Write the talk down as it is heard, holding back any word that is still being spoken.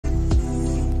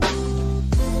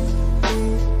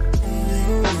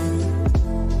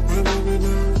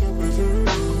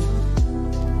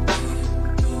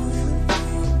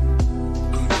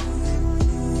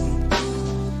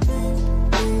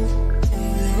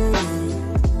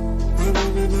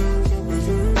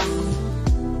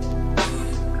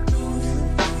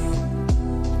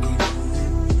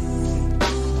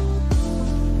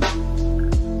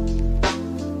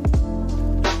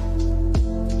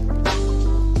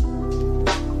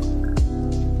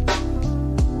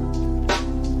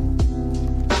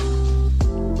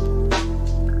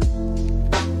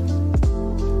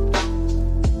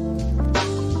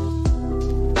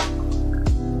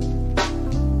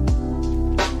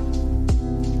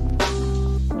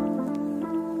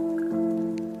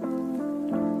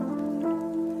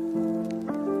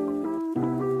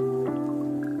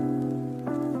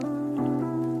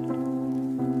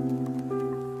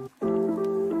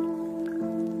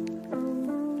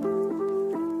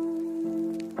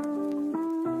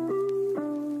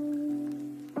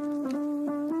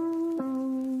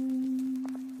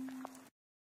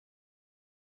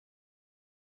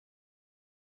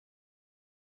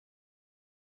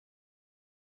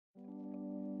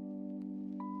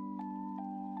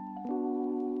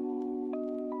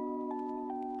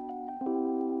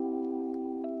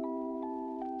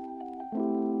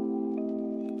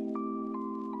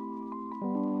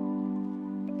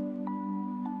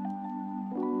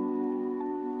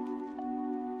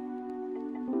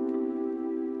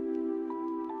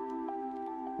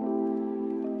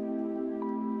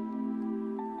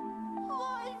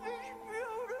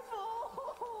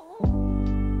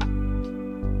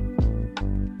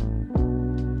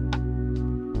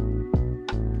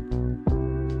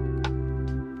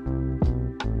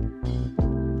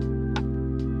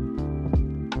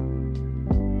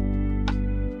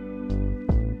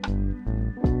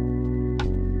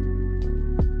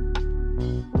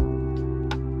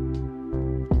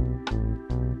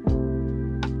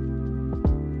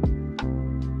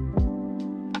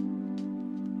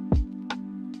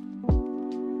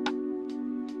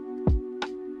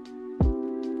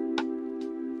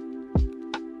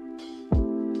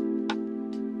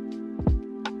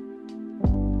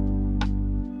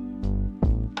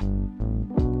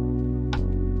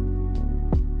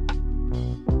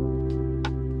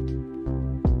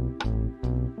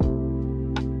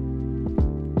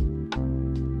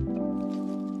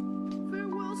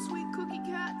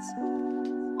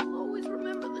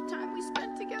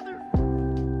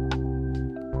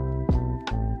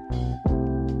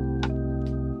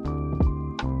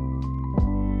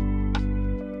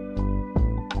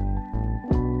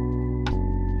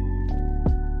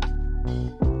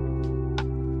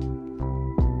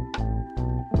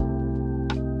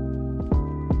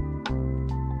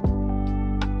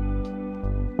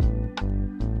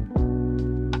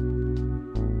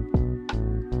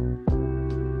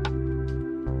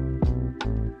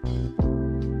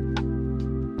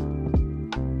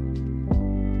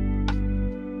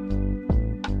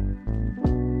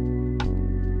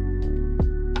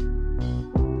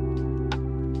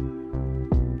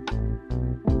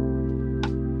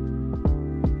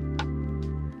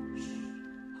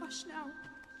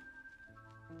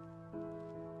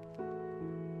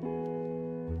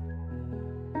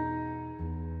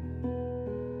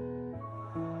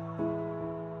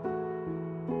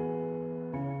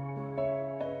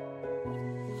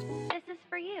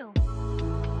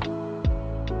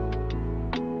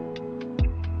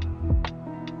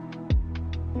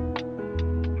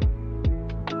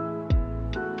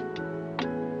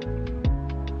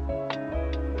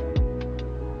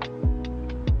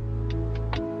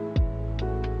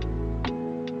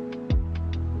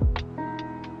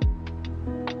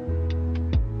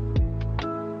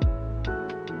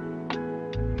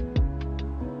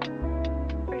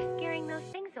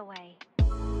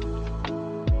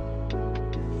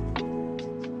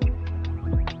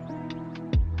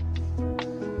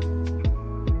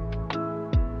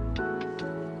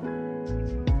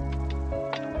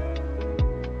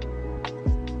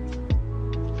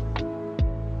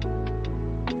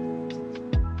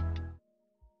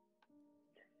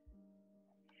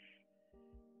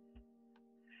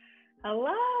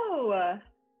Hello.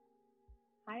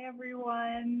 Hi,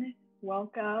 everyone.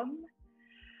 Welcome.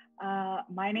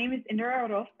 My name is Indira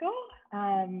Orozco.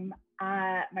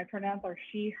 My pronouns are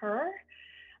she, her.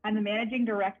 I'm the managing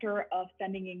director of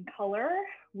Sending in Color.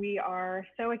 We are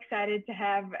so excited to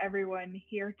have everyone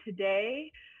here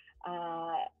today.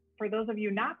 For those of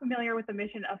you not familiar with the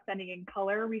mission of Sending in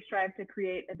Color, we strive to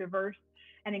create a diverse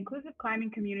and inclusive climbing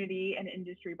community and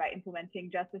industry by implementing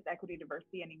justice, equity,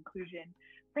 diversity, and inclusion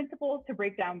principles to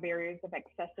break down barriers of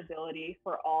accessibility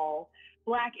for all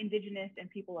Black, Indigenous, and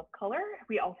people of color.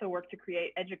 We also work to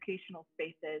create educational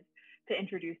spaces to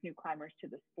introduce new climbers to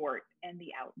the sport and the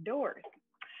outdoors.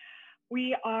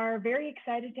 We are very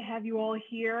excited to have you all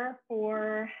here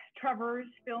for Trevor's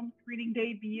film screening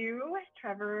debut.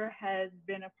 Trevor has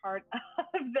been a part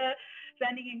of the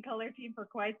Sending in Color team for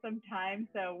quite some time,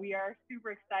 so we are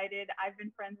super excited. I've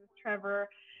been friends with Trevor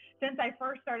since I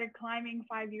first started climbing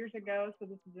 5 years ago, so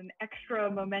this is an extra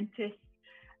momentous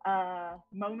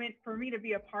moment for me to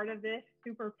be a part of this.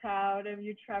 Super proud of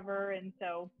you, Trevor, and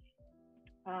so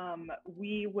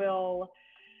we will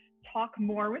talk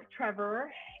more with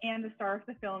Trevor and the star of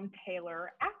the film,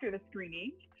 Taylor, after the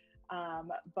screening.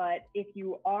 But if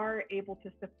you are able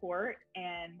to support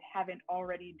and haven't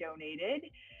already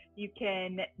donated, you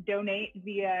can donate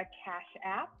via Cash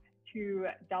App to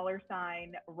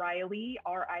 $Riley,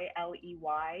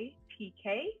 RILEY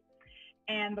PK.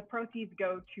 And the proceeds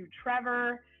go to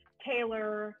Trevor,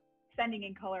 Taylor, Sending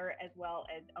in Color, as well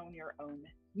as Own Your Own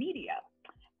Media.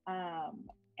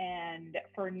 And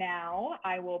for now,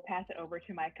 I will pass it over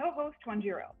to my co-host,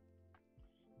 OWNYOUR.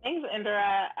 Thanks,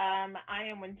 Indira. I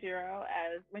am OWNYOUR,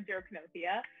 as OWNYOUR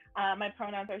Pinocchia. My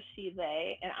pronouns are she,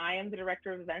 they, and I am the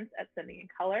director of events at Sending in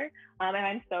Color. And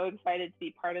I'm so excited to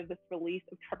be part of this release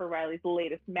of Trevor Riley's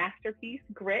latest masterpiece,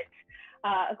 Grit.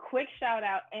 A quick shout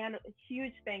out and a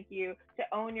huge thank you to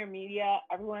Own Your Media.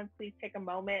 Everyone, please take a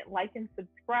moment, like and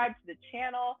subscribe to the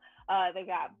channel. They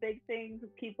got big things,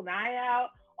 keep an eye out.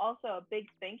 Also, a big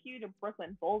thank you to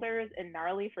Brooklyn Boulders and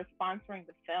Gnarly for sponsoring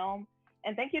the film.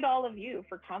 And thank you to all of you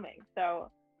for coming.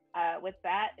 So with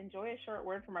that, enjoy a short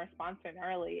word from our sponsor,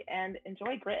 Gnarly, and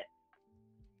enjoy Grit.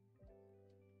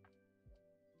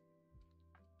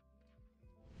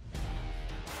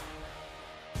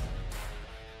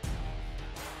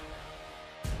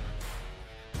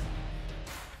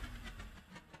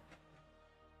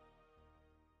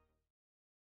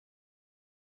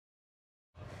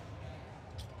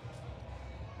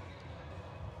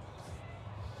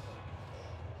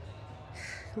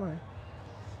 Come on.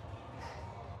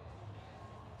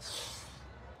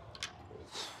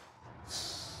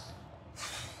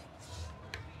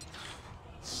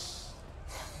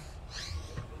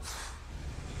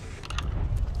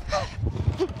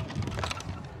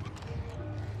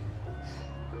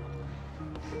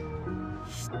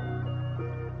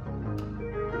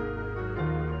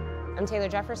 I'm Taylor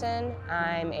Jefferson.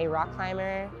 I'm a rock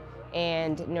climber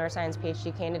and neuroscience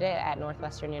PhD candidate at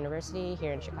Northwestern University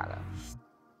here in Chicago.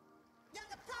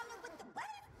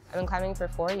 I've been climbing for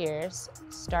 4 years.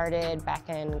 Started back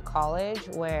in college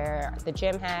where the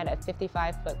gym had a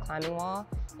 55-foot climbing wall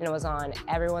and it was on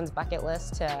everyone's bucket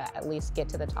list to at least get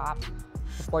to the top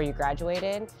before you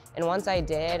graduated. And once I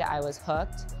did, I was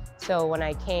hooked. So when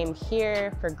I came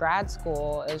here for grad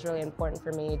school, it was really important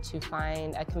for me to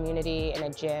find a community and a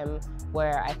gym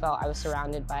where I felt I was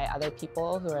surrounded by other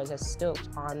people who were as stoked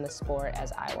on the sport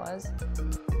as I was.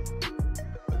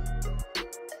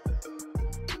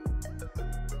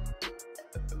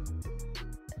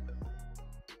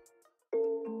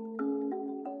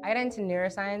 I got into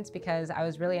neuroscience because I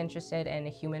was really interested in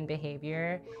human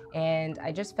behavior, and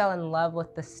I just fell in love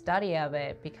with the study of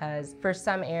it because for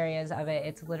some areas of it,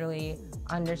 it's literally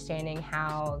understanding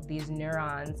how these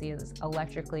neurons, these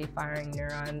electrically firing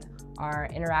neurons, are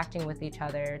interacting with each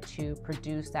other to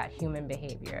produce that human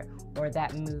behavior or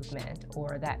that movement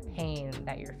or that pain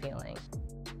that you're feeling.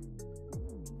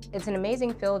 It's an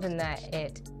amazing field in that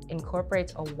it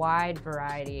incorporates a wide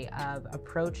variety of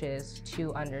approaches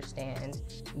to understand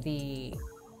the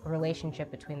relationship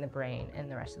between the brain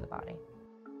and the rest of the body.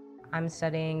 I'm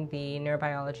studying the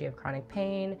neurobiology of chronic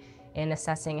pain and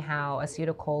assessing how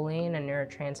acetylcholine, a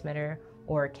neurotransmitter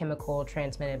or chemical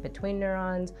transmitted between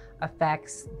neurons,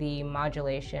 affects the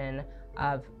modulation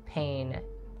of pain,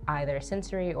 either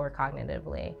sensory or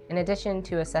cognitively. In addition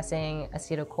to assessing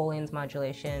acetylcholine's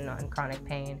modulation on chronic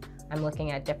pain, I'm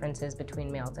looking at differences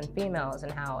between males and females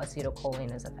and how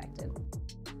acetylcholine is affected.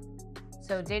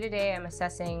 So day to day, I'm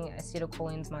assessing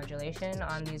acetylcholine's modulation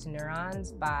on these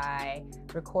neurons by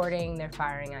recording their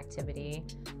firing activity.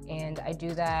 And I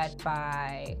do that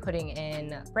by putting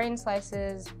in brain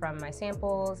slices from my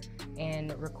samples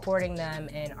and recording them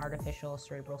in artificial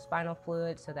cerebral spinal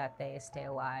fluid so that they stay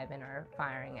alive and are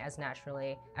firing as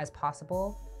naturally as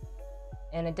possible.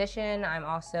 In addition, I'm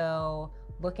also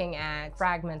looking at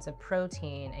fragments of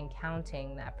protein and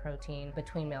counting that protein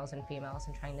between males and females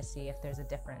and trying to see if there's a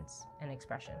difference in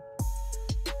expression.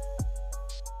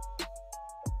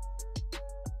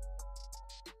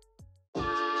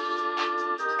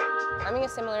 Climbing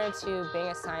is similar to being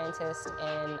a scientist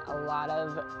in a lot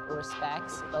of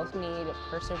respects. Both need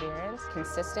perseverance,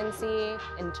 consistency,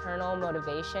 internal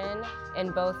motivation,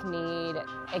 and both need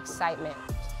excitement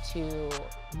to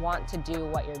want to do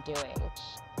what you're doing.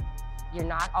 You're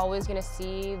not always going to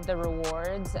see the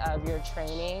rewards of your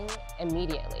training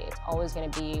immediately. It's always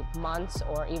going to be months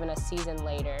or even a season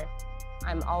later.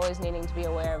 I'm always needing to be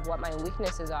aware of what my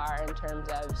weaknesses are in terms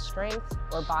of strength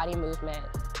or body movement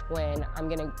when I'm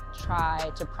going to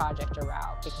try to project a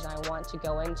route, because I want to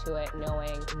go into it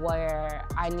knowing where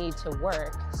I need to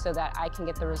work so that I can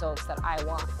get the results that I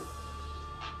want.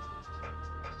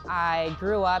 I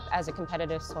grew up as a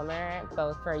competitive swimmer,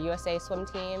 both for a USA swim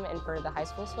team and for the high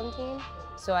school swim team.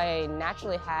 So I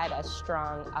naturally had a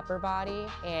strong upper body,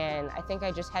 and I think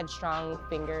I just had strong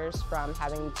fingers from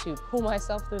having to pull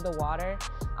myself through the water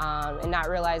and not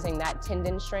realizing that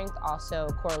tendon strength also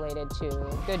correlated to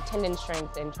good tendon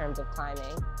strength in terms of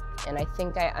climbing. And I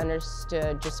think I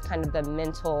understood just kind of the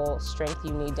mental strength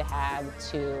you need to have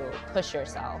to push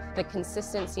yourself. The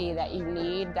consistency that you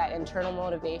need, that internal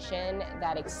motivation,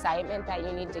 that excitement that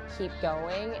you need to keep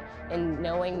going, and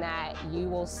knowing that you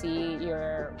will see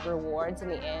your rewards in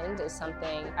the end is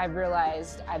something I've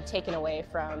realized I've taken away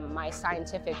from my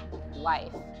scientific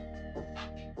life.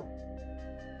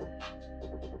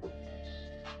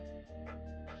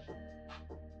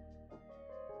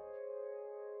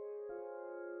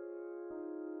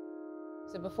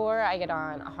 So before I get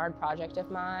on a hard project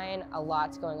of mine, a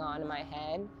lot's going on in my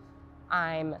head.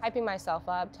 I'm hyping myself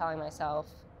up, telling myself,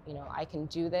 you know, I can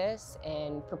do this,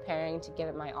 and preparing to give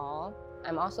it my all.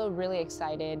 I'm also really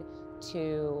excited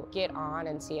to get on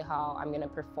and see how I'm gonna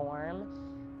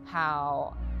perform,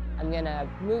 how I'm gonna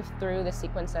move through the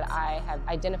sequence that I have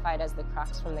identified as the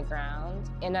crux from the ground.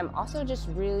 And I'm also just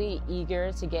really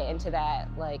eager to get into that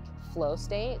flow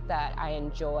state that I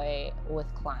enjoy with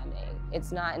climbing.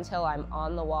 It's not until I'm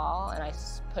on the wall and I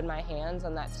put my hands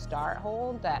on that start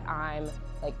hold that I'm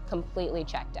completely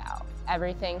checked out.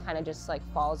 Everything kind of just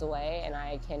falls away, and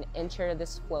I can enter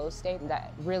this flow state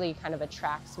that really kind of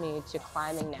attracts me to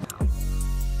climbing now.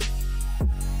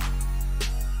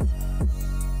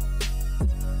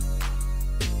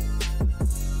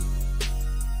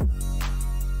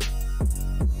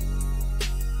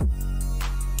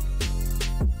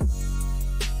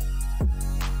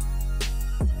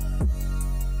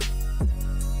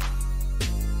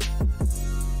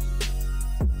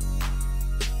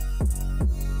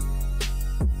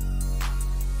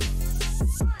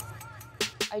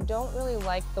 I don't really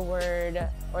like the word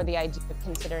or the idea of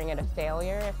considering it a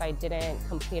failure if I didn't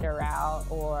complete a route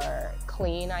or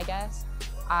clean, I guess.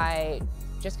 I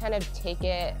just kind of take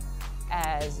it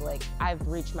as I've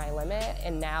reached my limit,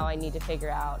 and now I need to figure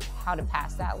out how to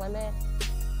pass that limit.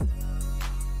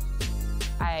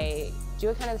 I do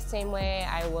it kind of the same way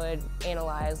I would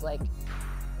analyze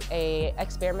a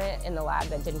experiment in the lab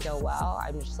that didn't go well.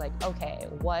 I'm just okay,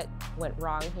 what went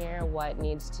wrong here? What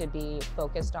needs to be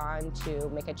focused on to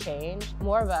make a change?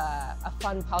 More of a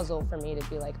fun puzzle for me to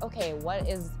be okay, what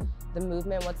is the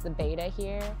movement? What's the beta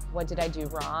here? What did I do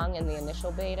wrong in the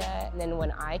initial beta? And then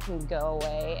when I can go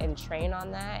away and train on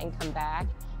that and come back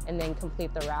and then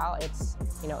complete the route, it's,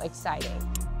 exciting.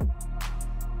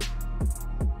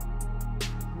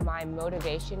 My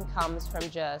motivation comes from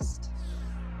just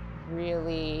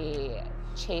really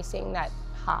chasing that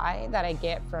high that I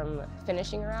get from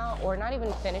finishing a route, or not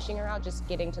even finishing a route, just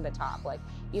getting to the top.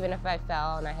 Even if I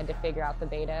fell and I had to figure out the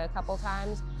beta a couple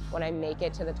times, when I make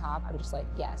it to the top, I'm just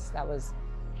yes, that was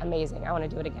amazing. I want to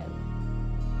do it again.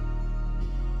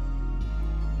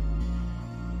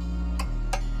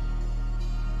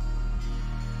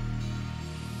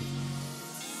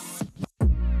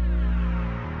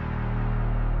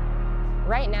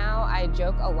 Right now, I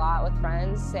joke a lot with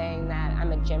friends saying that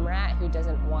I'm a gym rat who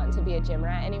doesn't want to be a gym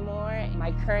rat anymore.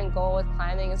 My current goal with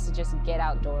climbing is to just get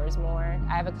outdoors more.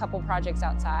 I have a couple projects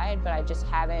outside, but I just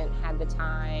haven't had the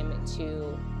time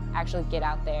to actually get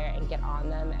out there and get on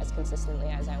them as consistently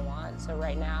as I want. So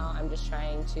right now I'm just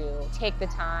trying to take the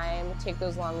time, take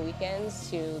those long weekends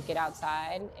to get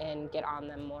outside and get on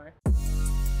them more.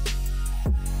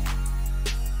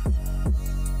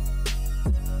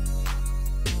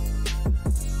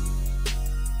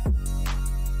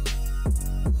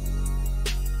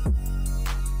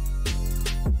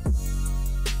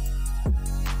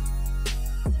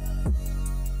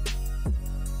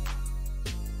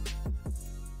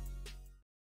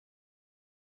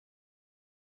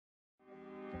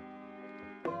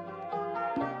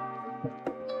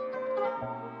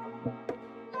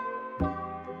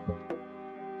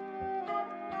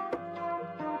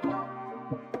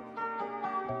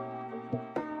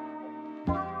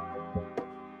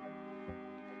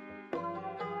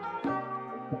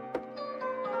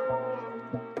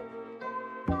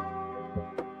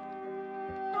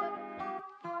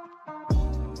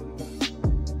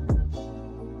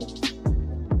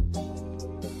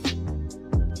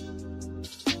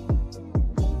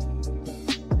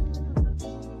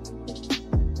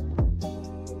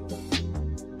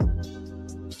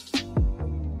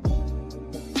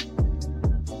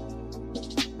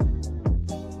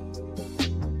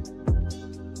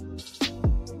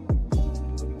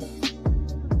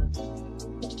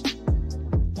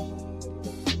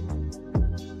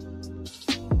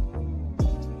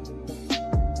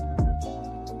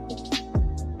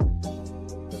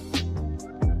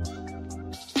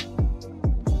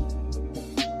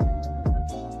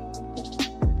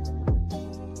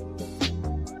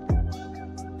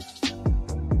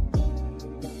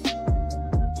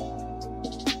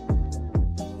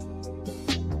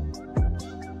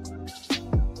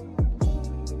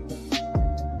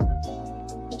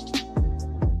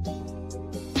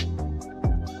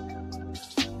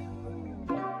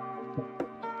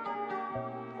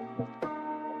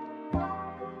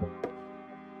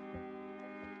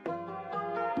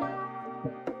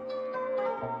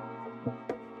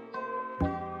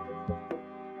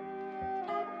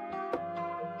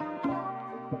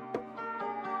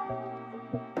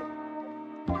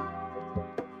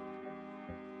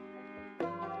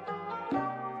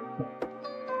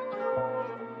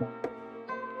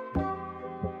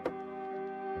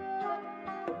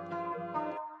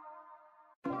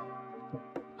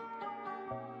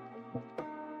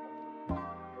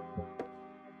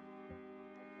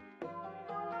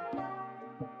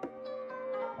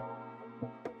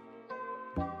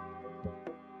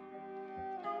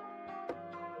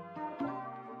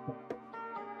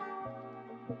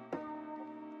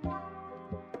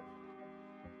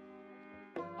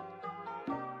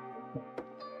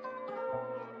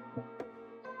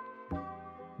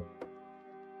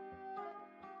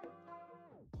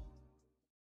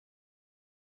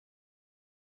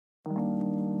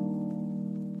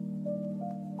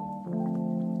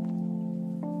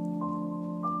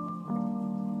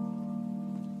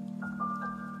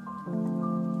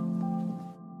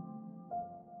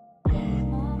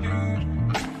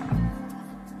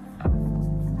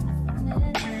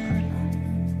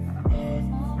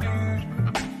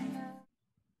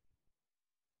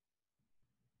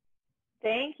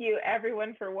 Thank you,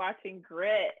 everyone, for watching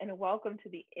Grit, and welcome to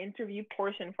the interview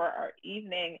portion for our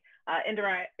evening.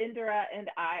 Indira and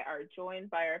I are joined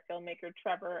by our filmmaker,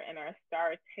 Trevor, and our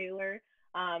star, Taylor.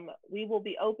 We will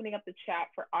be opening up the chat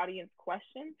for audience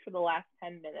questions for the last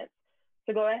 10 minutes.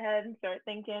 So go ahead and start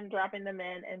thinking, dropping them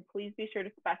in, and please be sure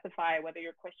to specify whether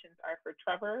your questions are for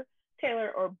Trevor,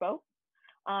 Taylor, or both.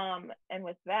 And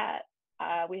with that,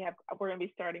 we're going to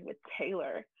be starting with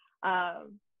Taylor.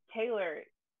 Taylor,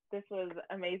 this was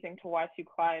amazing to watch you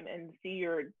climb and see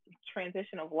your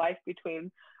transition of life between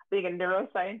being a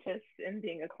neuroscientist and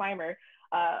being a climber.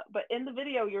 But in the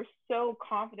video, you're so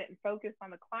confident and focused on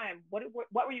the climb. What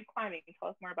were you climbing?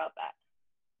 Tell us more about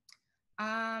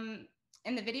that.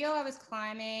 In the video, I was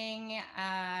climbing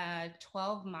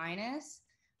 12 minus,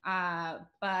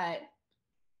 but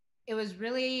it was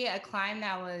really a climb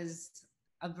that was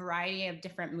a variety of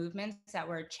different movements that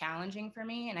were challenging for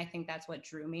me. And I think that's what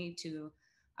drew me to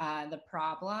the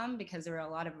problem, because there were a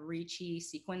lot of reachy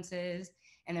sequences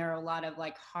and there were a lot of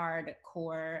like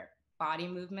hardcore body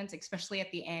movements, especially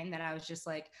at the end, that I was just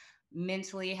like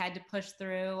mentally had to push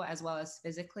through as well as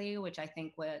physically, which I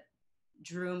think what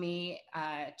drew me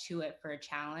to it for a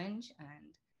challenge.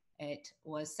 And it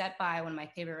was set by one of my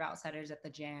favorite route setters at the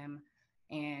gym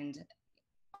and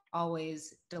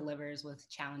always delivers with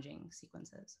challenging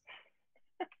sequences.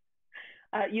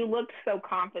 You looked so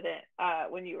confident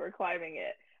when you were climbing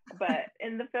it. But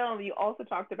in the film, you also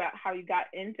talked about how you got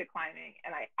into climbing.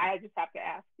 And I just have to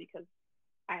ask, because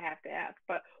I have to ask,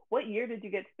 but what year did you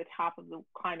get to the top of the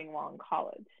climbing wall in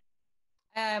college?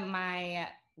 My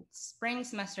spring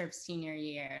semester of senior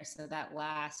year, so that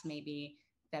last maybe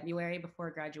February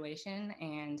before graduation.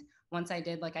 And once I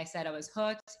did, like I said, I was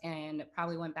hooked and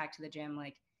probably went back to the gym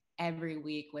like every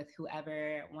week with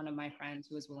whoever one of my friends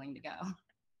who was willing to go.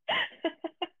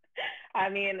 I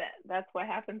mean, that's what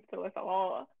happens to us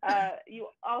all. You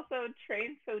also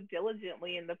train so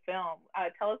diligently in the film.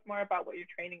 Tell us more about what your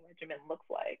training regimen looks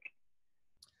like.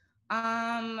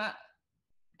 I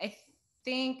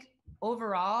think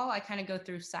overall, I kind of go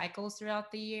through cycles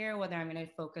throughout the year, whether I'm going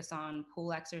to focus on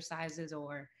pool exercises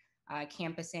or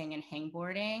campusing and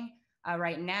hangboarding.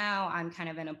 Right now, I'm kind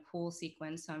of in a pool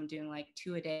sequence, so I'm doing like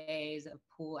 2 days of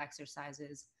pool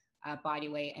exercises, body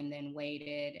weight, and then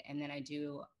weighted, and then I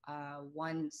do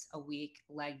once a week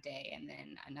leg day, and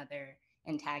then another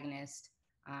antagonist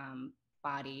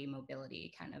body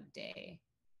mobility kind of day.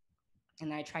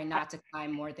 And I try not to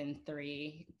climb more than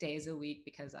 3 days a week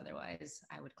because otherwise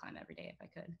I would climb every day if I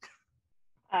could.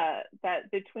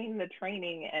 That between the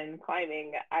training and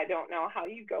climbing, I don't know how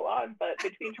you go on, but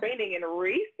between training and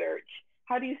research,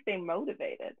 how do you stay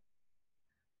motivated?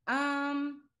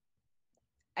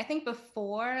 I think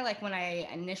before, like when I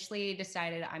initially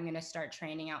decided I'm going to start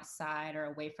training outside or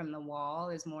away from the wall,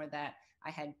 is more that I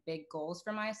had big goals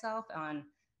for myself on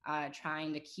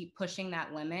trying to keep pushing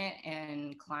that limit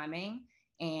and climbing.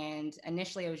 And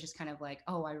initially, it was just kind of like,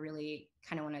 oh, I really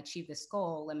kind of want to achieve this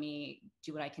goal. Let me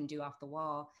do what I can do off the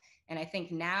wall. And I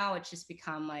think now it's just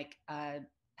become like a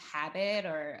habit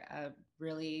or a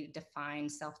really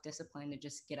defined self-discipline to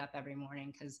just get up every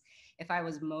morning. Because if I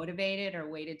was motivated or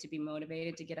waited to be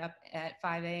motivated to get up at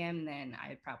 5 a.m., then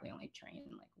I'd probably only train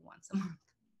like once a month.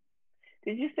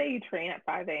 Did you say you train at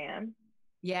 5 a.m.?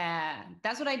 Yeah,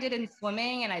 that's what I did in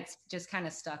swimming, and it's just kind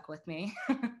of stuck with me.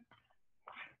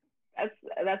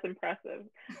 That's impressive.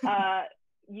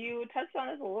 You touched on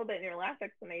this a little bit in your last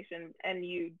explanation, and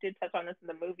you did touch on this in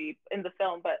the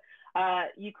film, but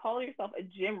you call yourself a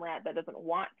gym rat that doesn't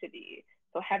want to be.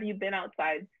 So have you been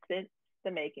outside since the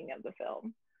making of the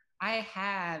film? I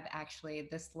have actually.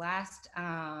 This last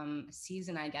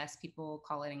season, I guess people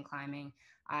call it in climbing,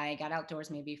 I got outdoors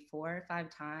maybe 4 or 5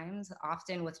 times.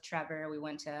 Often with Trevor, we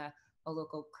went to a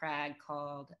local crag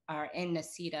in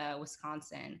Nacita,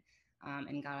 Wisconsin,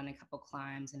 and got on a couple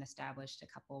climbs and established a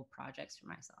couple projects for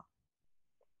myself.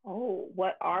 Oh,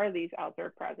 what are these outdoor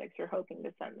projects you're hoping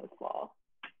to send this fall?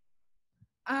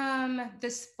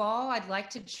 This fall, I'd like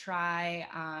to try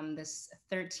this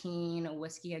 13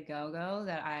 Whiskey A Go-Go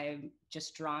that I'm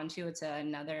just drawn to. It's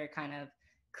another kind of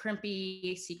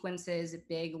crimpy sequences,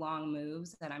 big, long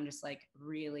moves that I'm just like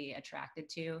really attracted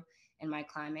to in my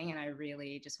climbing. And I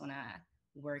really just want to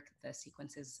work the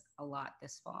sequences a lot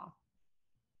this fall.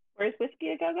 Where's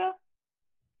Whiskey A Go-Go?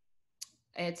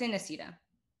 It's in Nacita.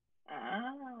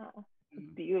 Ah,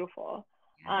 it's beautiful.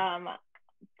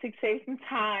 To save some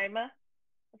time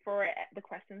for the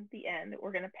questions at the end,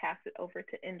 we're going to pass it over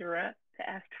to Indira to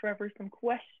ask Trevor some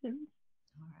questions.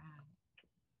 All right.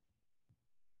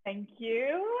 Thank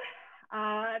you.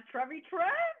 Trev.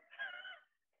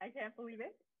 I can't believe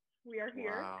it. We are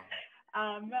here.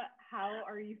 Wow. How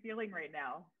are you feeling right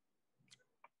now?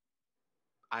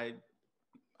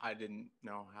 I didn't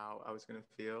know how I was going to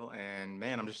feel. And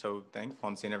man, I'm just so thankful.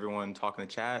 I'm seeing everyone talk in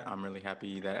the chat. I'm really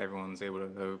happy that everyone's able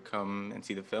to come and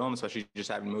see the film, especially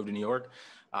just having moved to New York.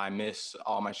 I miss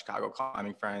all my Chicago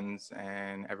climbing friends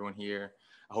and everyone here.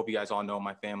 I hope you guys all know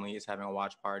my family is having a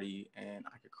watch party and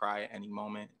I could cry at any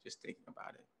moment just thinking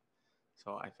about it.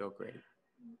 So I feel great.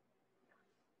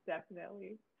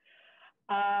 Definitely.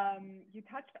 You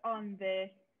touched on this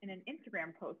in an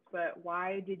Instagram post, but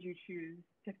why did you choose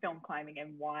to film climbing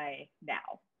and why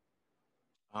now?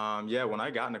 Yeah, when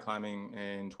I got into climbing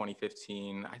in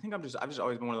 2015, I think I've just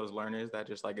always been one of those learners that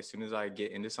just like as soon as I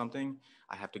get into something,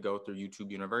 I have to go through YouTube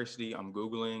University. I'm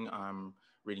Googling, I'm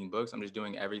reading books, I'm just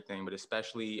doing everything, but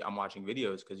especially I'm watching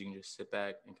videos because you can just sit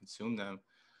back and consume them.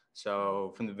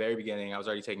 So from the very beginning, I was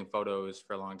already taking photos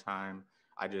for a long time.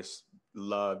 I just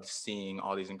loved seeing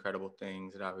all these incredible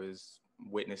things that I was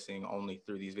witnessing only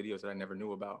through these videos that I never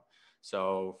knew about.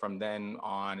 So from then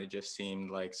on, it just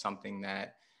seemed like something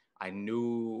that I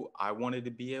knew I wanted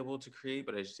to be able to create,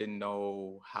 but I just didn't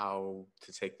know how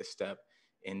to take the step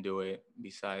into it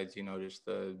besides, just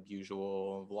the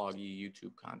usual vloggy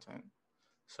YouTube content.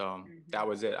 So that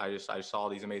was it. I just saw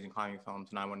these amazing climbing films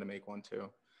and I wanted to make one too.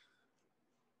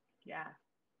 Yeah,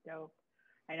 dope.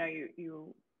 I know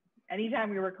you anytime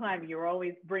we were climbing, you were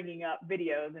always bringing up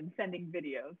videos and sending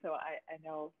videos. So I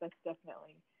know that's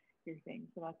definitely your thing.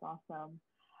 So that's awesome.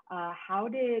 How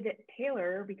did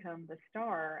Taylor become the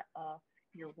star of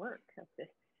your work of this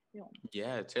film?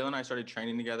 Yeah, Taylor and I started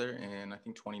training together in I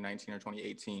think 2019 or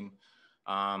 2018.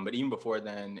 But even before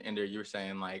then, Ender, you were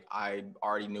saying like I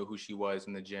already knew who she was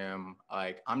in the gym.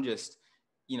 Like I'm just,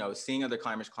 seeing other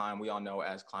climbers climb. We all know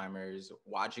as climbers,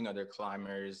 watching other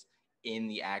climbers in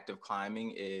the act of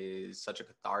climbing is such a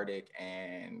cathartic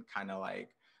and kind of like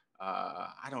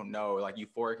I don't know, like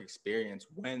euphoric experience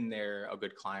when they're a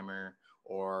good climber,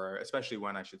 or especially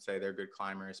when I should say they're a good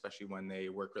climber, especially when they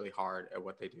work really hard at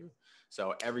what they do.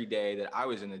 So every day that I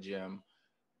was in the gym,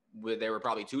 there were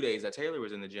probably 2 days that Taylor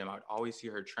was in the gym. I would always see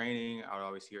her training. I would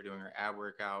always see her doing her ab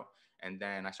workout. And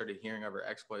then I started hearing of her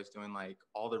exploits doing like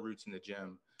all the routes in the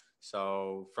gym.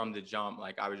 So from the jump,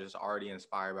 like I was just already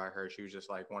inspired by her. She was just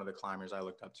like one of the climbers I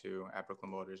looked up to at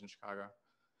Brooklyn Boulders in Chicago.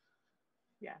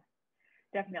 Yeah,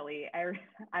 definitely.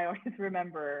 I always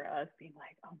remember us being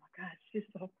like, oh my gosh, she's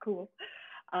so cool.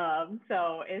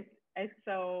 So it's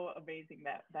so amazing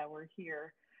that we're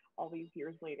here all these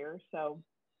years later. So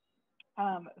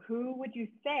who would you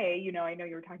say, I know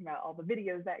you were talking about all the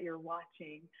videos that you're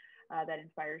watching that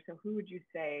inspire. So who would you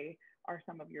say are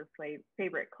some of your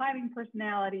favorite climbing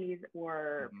personalities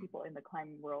or people in the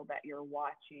climbing world that you're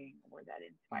watching or that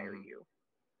inspire you?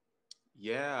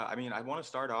 Yeah, I mean, I want to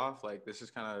start off like this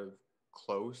is kind of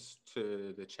close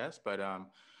to the chest, but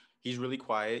he's really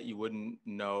quiet. You wouldn't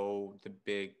know the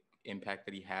big impact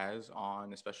that he has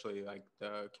on, especially like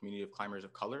the community of climbers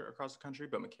of color across the country.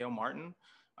 But Mikhail Martin,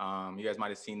 you guys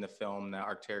might have seen the film that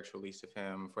Arc'teryx released of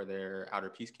him for their Outer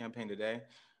Peace campaign today.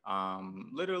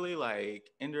 Literally, like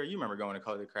Indra, you remember going to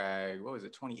Color the Crag? What was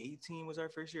it? 2018 was our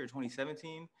first year, or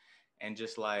 2017, and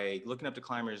just like looking up to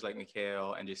climbers like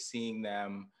Mikhail and just seeing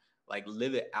them like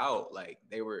live it out. Like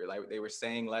they were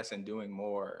saying less and doing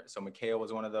more. So Mikhail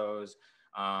was one of those.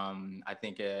 I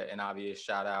think an obvious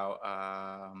shout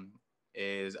out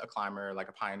is a climber, like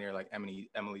a pioneer, like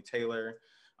Emily Taylor.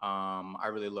 I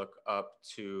really look up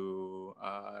to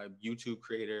YouTube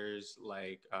creators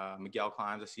like Miguel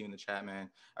Climbs. I see you in the chat, man.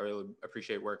 I really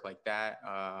appreciate work like that.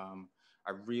 I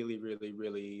really, really,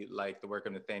 really like the work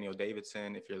of Nathaniel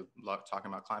Davidson, if you're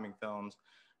talking about climbing films.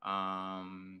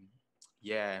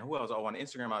 Yeah, who else? Oh, on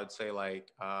Instagram, I would say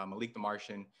like Malik the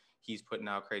Martian. He's putting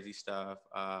out crazy stuff.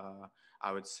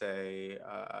 I would say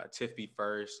Tiff Be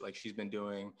First. Like she's been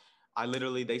doing.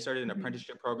 They started an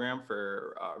apprenticeship program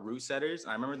for route setters.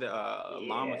 And I remember the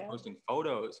Lon was posting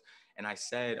photos, and I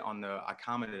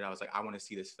commented, I was like, I want to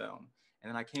see this film. And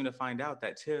then I came to find out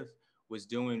that Tiff was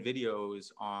doing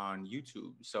videos on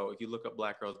YouTube. So if you look up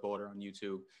Black Girls Boulder on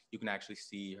YouTube, you can actually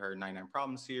see her 99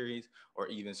 Problems series, or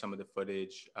even some of the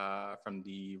footage from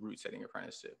the route setting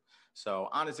apprenticeship. So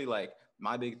honestly, like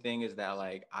my big thing is that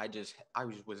like I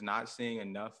was not seeing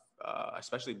enough,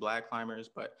 especially Black climbers,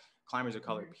 but climbers of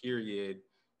color, period,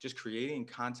 just creating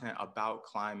content about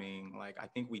climbing. Like I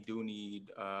think we do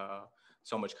need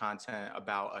so much content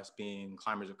about us being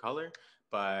climbers of color.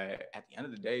 But at the end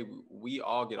of the day, we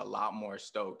all get a lot more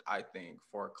stoked, I think,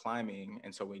 for climbing.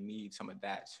 And so we need some of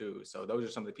that too. So those are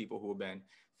some of the people who have been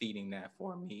feeding that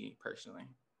for me personally.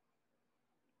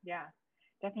 Yeah,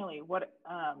 definitely. What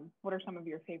are some of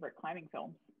your favorite climbing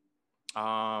films?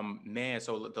 Man,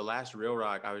 so the last Real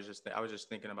Rock, I was just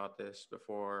thinking about this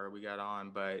before we got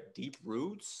on, but Deep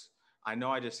Roots, I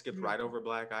know I just skipped right over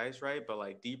Black Ice, right? But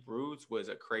like Deep Roots was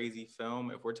a crazy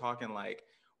film. If we're talking like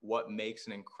what makes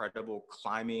an incredible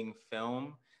climbing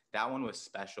film, that one was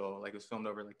special. Like it was filmed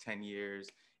over like 10 years.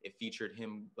 It featured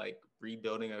him like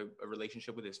rebuilding a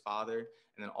relationship with his father.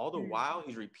 And then all the while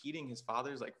he's repeating his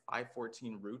father's like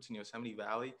 514 routes in Yosemite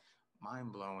Valley.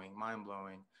 Mind blowing, mind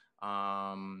blowing.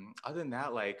 Other than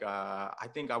that, like I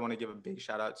think I want to give a big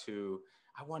shout out to,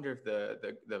 I wonder if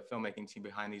the filmmaking team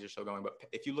behind these are still going, but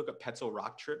if you look at Petzl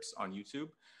Rock Trips on YouTube,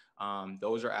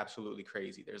 those are absolutely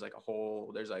crazy. There's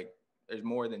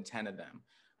more than 10 of them.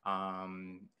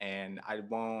 And I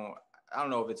don't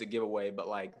know if it's a giveaway, but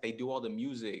like they do all the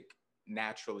music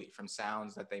naturally from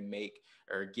sounds that they make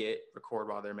or record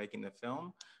while they're making the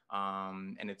film.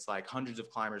 And it's like hundreds of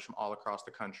climbers from all across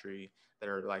the country that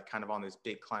are like kind of on this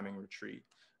big climbing retreat.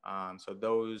 So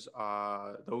those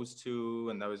two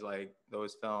and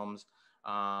those films.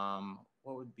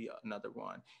 What would be another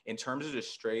one? In terms of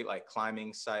just straight like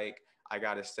climbing psych, I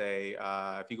gotta say,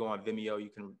 if you go on Vimeo, you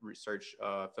can research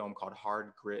a film called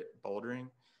Hard Grit Bouldering,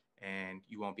 and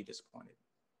you won't be disappointed.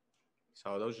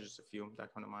 So those are just a few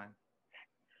that come to mind.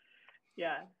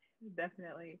 Yeah,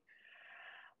 definitely.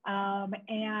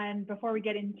 And before we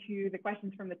get into the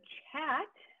questions from the chat,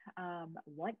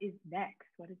 what is next?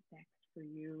 What is next for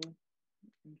you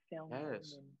in film and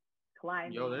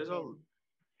climbing? Yo,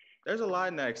 There's a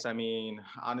lot next. I mean,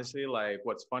 honestly, like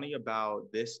what's funny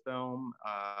about this film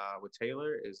with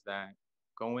Taylor is that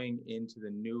going into the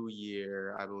new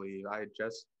year, I believe I had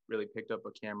just really picked up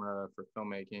a camera for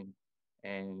filmmaking,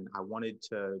 and I wanted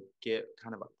to get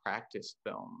kind of a practice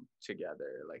film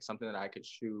together, like something that I could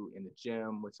shoot in the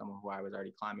gym with someone who I was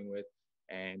already climbing with.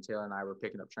 And Taylor and I were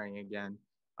picking up training again.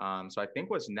 So I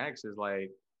think what's next is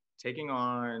like taking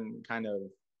on kind of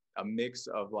a mix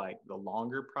of like the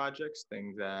longer projects,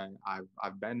 things that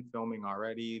I've been filming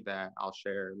already that I'll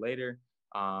share later,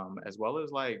 as well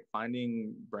as like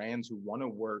finding brands who want to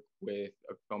work with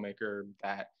a filmmaker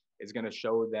that is going to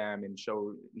show them and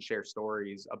show and share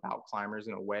stories about climbers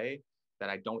in a way that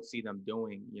I don't see them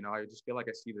doing. You know, I just feel like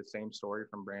I see the same story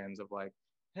from brands of like,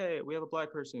 hey, we have a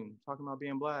Black person talking about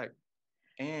being Black,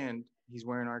 and he's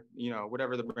wearing our, you know,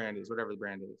 whatever the brand is,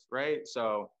 right?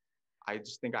 So I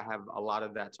just think I have a lot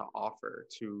of that to offer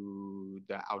to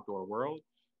the outdoor world.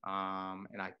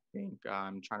 And I think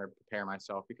I'm trying to prepare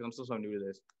myself because I'm still so new to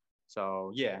this.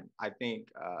 So yeah, I think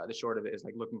the short of it is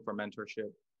like looking for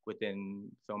mentorship within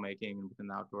filmmaking and within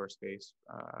the outdoor space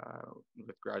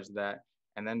with regards to that.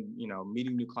 And then, you know,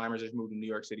 meeting new climbers. I just moved to New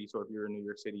York City. So if you're in New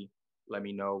York City, let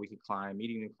me know. We could climb,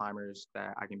 meeting new climbers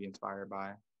that I can be inspired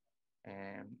by,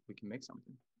 and we can make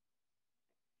something.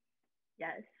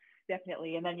 Yes,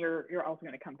 definitely. And then you're also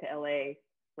going to come to LA,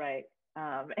 right?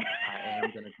 I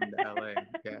am going to come to LA,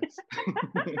 yes.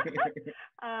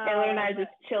 Taylor and I are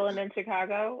just chilling in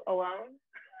Chicago alone.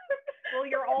 Well,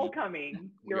 you're all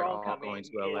coming. You're all coming. Going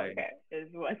to LA. Is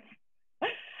what's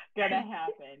gonna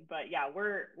happen. But yeah,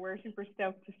 we're super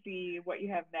stoked to see what you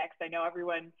have next. I know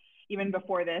everyone, even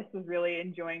before this, was really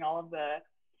enjoying all of the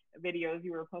videos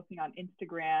you were posting on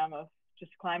Instagram of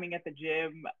just climbing at the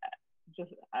gym.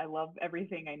 Just I love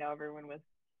everything. I know everyone was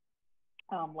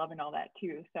loving all that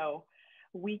too. So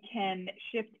we can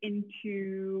shift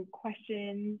into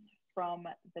questions from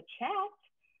the chat.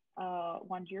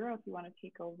 OWNYOUR, if you want to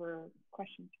take over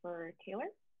questions for Taylor.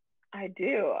 I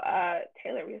do.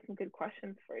 Taylor, we have some good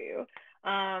questions for you.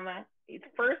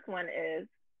 First one is,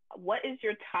 what is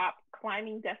your top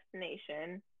climbing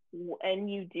destination when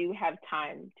you do have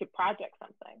time to project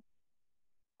something?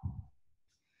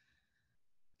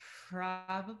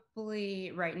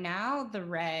 Probably right now, the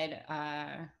Red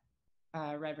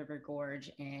River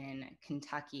Gorge in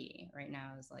Kentucky right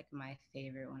now is like my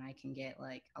favorite when I can get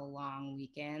like a long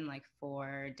weekend, like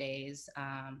 4 days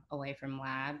away from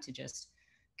lab to just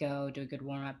go do a good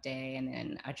warm-up day and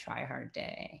then a try-hard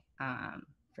day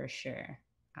for sure.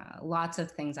 Lots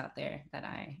of things out there that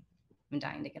I'm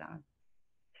dying to get on.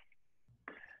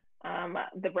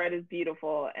 The Red is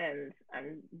beautiful, and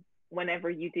whenever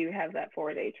you do have that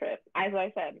 4-day trip, as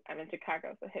I said, I'm in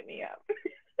Chicago, so hit me up.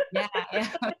 Yeah,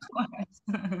 of course.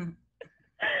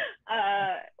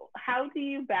 How do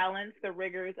you balance the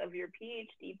rigors of your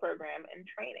PhD program and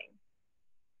training?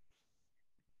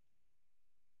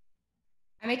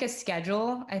 I make a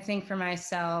schedule, I think, for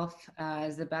myself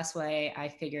is the best way I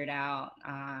figured out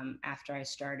after I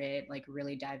started like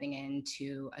really diving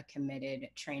into a committed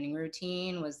training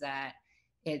routine was that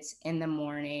it's in the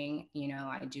morning, you know,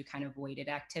 I do kind of weighted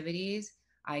activities.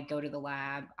 I go to the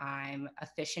lab, I'm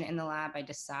efficient in the lab. I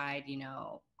decide, you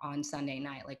know, on Sunday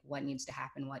night, like what needs to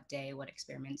happen, what day, what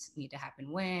experiments need to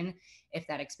happen when, if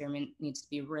that experiment needs to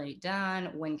be really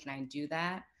done, when can I do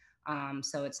that?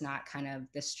 So it's not kind of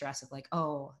this stress of like,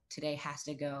 oh, today has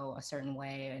to go a certain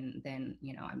way and then,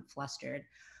 you know, I'm flustered.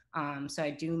 So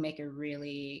I do make a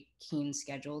really keen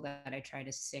schedule that I try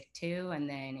to stick to. And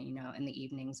then, you know, in the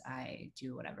evenings, I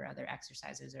do whatever other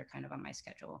exercises are kind of on my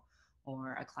schedule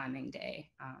or a climbing day,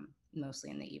 mostly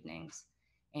in the evenings.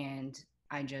 And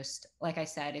I just, like I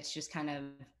said, it's just kind of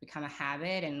become a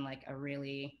habit and like a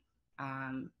really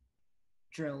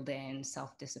drilled in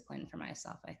self-discipline for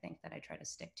myself, I think, that I try to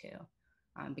stick to.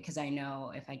 Because I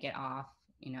know if I get off,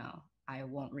 you know, I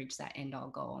won't reach that end all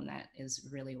goal. And that is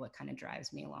really what kind of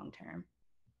drives me long term.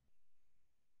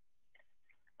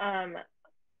 And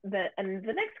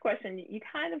the next question you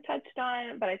kind of touched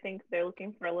on, but I think they're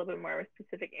looking for a little bit more of a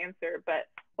specific answer. But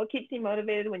what keeps you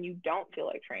motivated when you don't feel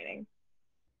like training?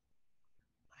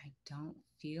 I don't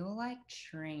feel like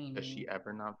training. Does she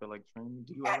ever not feel like training?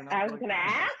 Do you ever not? I was gonna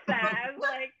ask that. I was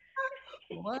like,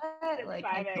 what? It's like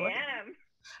 5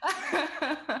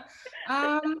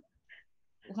 a.m.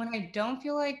 When I don't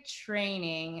feel like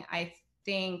training, I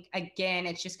think again,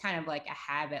 it's just kind of like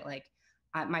a habit. Like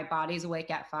my body's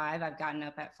awake at 5. I've gotten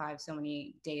up at 5 so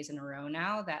many days in a row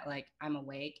now that like I'm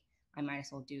awake. I might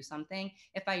as well do something.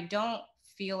 If I don't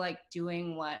feel like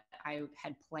doing what I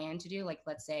had planned to do, like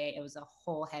let's say it was a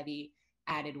whole heavy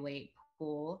added weight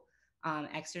pull,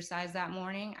 exercise that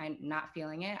morning, I'm not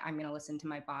feeling it, I'm going to listen to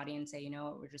my body and say, you know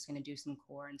what, we're just going to do some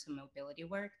core and some mobility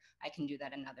work. I can do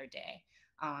that another day.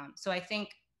 So I think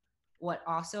what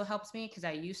also helps me, because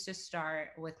I used to start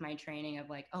with my training of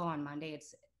like, oh, on Monday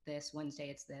it's this, Wednesday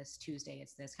it's this, Tuesday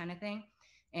it's this kind of thing.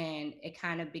 And it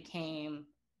kind of became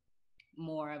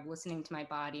more of listening to my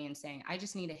body and saying, I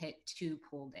just need to hit 2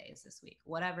 pull days this week.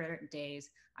 Whatever days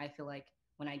I feel like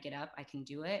when I get up, I can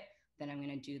do it, then I'm going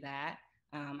to do that.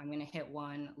 I'm going to hit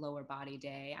 1 lower body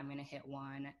day. I'm going to hit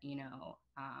 1,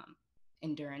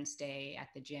 endurance day at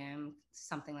the gym,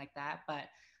 something like that. But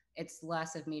it's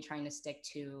less of me trying to stick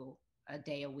to a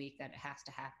day a week that it has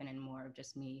to happen, and more of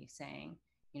just me saying,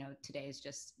 today's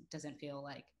just doesn't feel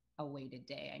like a weighted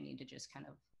day. I need to just kind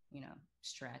of,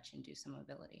 stretch and do some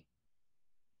mobility.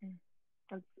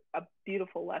 That's a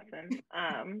beautiful lesson.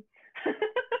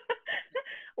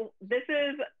 This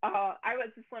is, I was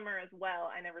a swimmer as well.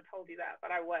 I never told you that,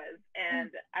 but I was.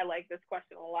 And I like this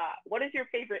question a lot. What is your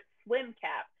favorite swim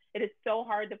cap? It is so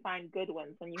hard to find good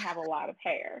ones when you have a lot of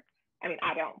hair. I mean,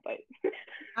 I don't, but.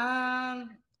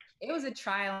 It was a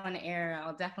trial and error.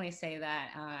 I'll definitely say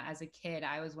that. As a kid,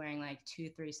 I was wearing like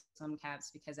 2-3 swim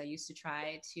caps because I used to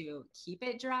try to keep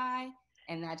it dry.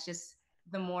 And that's just,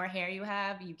 the more hair you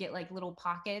have, you get like little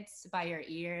pockets by your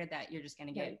ear that you're just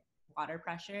going to get water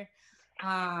pressure.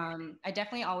 I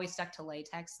definitely always stuck to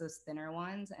latex, those thinner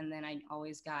ones. And then I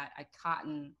always got a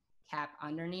cotton cap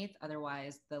underneath.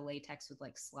 Otherwise, the latex would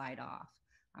like slide off,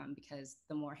 because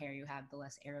the more hair you have, the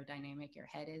less aerodynamic your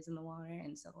head is in the water.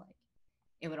 And so like,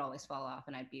 it would always fall off,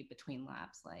 and I'd be between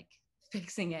laps, like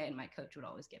fixing it, and my coach would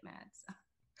always get mad. So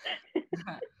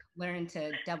learn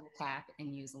to double cap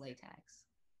and use latex.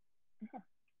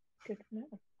 Good to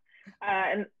know.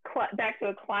 And back to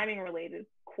a climbing related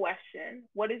question.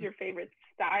 What is your favorite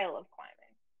style of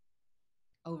climbing?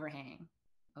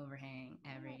 Overhang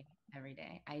every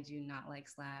day. I do not like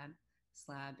slab.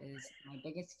 Slab is my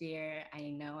biggest fear. I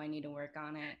know I need to work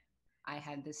on it. I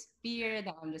had this fear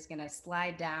that I'm just going to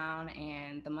slide down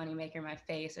and the moneymaker in my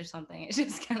face or something, it's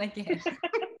just going to get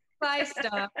sliced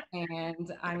up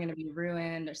and I'm going to be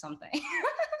ruined or something.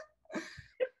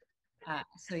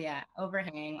 So yeah,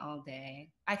 overhang all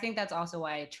day. I think that's also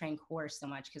why I train core so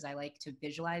much, because I like to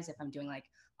visualize. If I'm doing like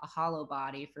a hollow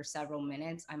body for several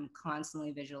minutes, I'm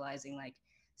constantly visualizing, like,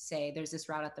 say there's this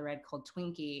route at the red called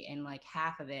Twinkie, and like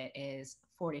half of it is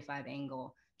 45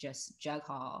 angle, just jug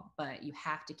haul, but you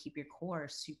have to keep your core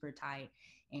super tight.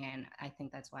 And I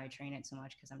think that's why I train it so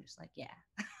much, because I'm just like, yeah,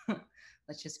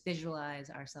 let's just visualize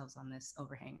ourselves on this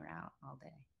overhang route all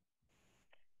day.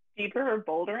 Do you prefer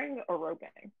bouldering or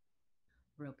roping?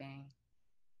 Roping.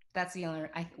 That's the only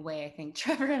way I think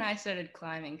Trevor and I started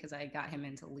climbing, because I got him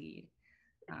into lead.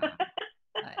 But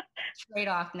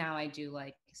trade-off now, I do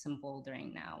like some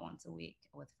bouldering now once a week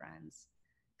with friends,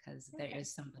 because there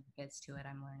is some benefits to it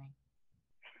I'm learning.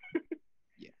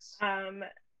 Yes.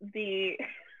 The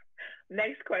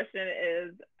next question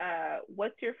is,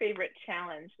 what's your favorite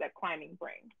challenge that climbing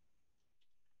brings?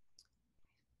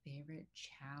 Favorite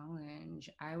challenge?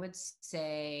 I would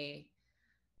say,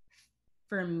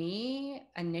 for me,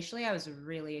 initially, I was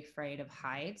really afraid of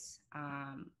heights.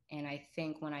 And I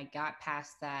think when I got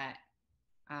past that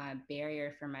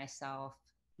barrier for myself,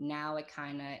 now it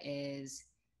kind of is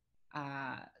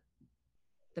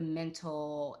the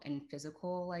mental and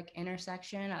physical like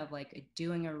intersection of like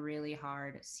doing a really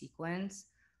hard sequence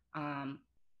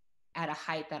at a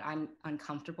height that I'm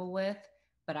uncomfortable with,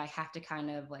 but I have to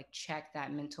kind of like check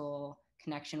that mental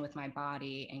connection with my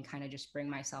body and kind of just bring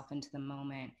myself into the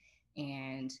moment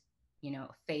and,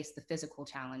 face the physical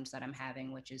challenge that I'm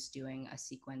having, which is doing a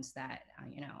sequence that,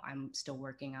 I'm still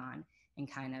working on, and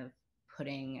kind of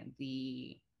putting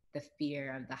the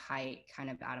fear of the height kind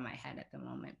of out of my head at the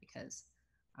moment, because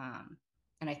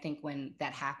and I think when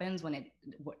that happens, when it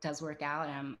does work out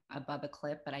and I'm above a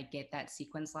cliff, but I get that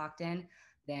sequence locked in,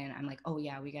 then I'm like, oh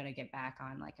yeah, we got to get back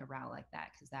on like a route like that,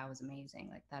 because that was amazing.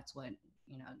 Like that's what,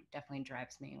 definitely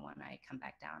drives me when I come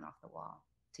back down off the wall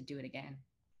to do it again.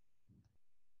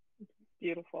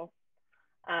 Beautiful.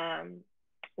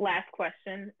 Last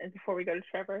question, and before we go to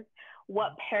Trevor,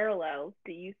 what parallels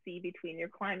do you see between your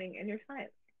climbing and your science,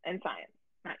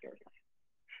 not your science?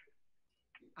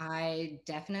 I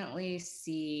definitely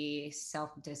see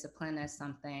self-discipline as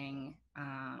something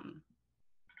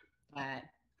that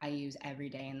I use every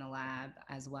day in the lab,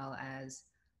 as well as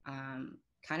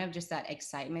kind of just that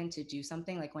excitement to do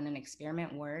something. Like when an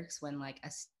experiment works, when like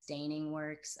a staining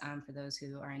works, for those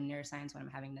who are in neuroscience, when I'm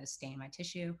having to stain my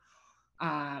tissue,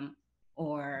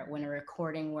 or when a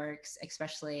recording works,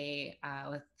 especially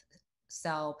with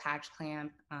cell patch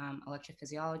clamp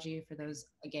electrophysiology for those,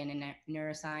 again, in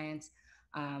neuroscience.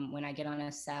 When I get on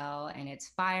a cell and it's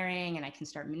firing and I can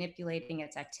start manipulating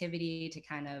its activity to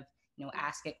kind of,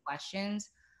 ask it questions,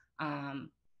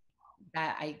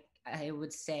 that I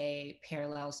would say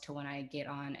parallels to when I get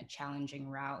on a challenging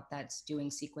route that's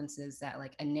doing sequences that,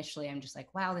 like, initially I'm just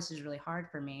like, wow, this is really hard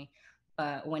for me.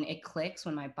 But when it clicks,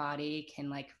 when my body can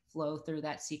like flow through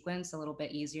that sequence a little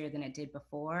bit easier than it did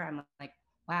before, I'm like,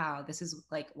 wow, this is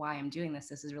like why I'm doing this.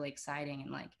 This is really exciting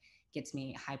and like gets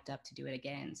me hyped up to do it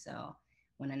again. So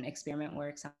when an experiment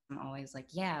works, I'm always like,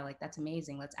 yeah, like that's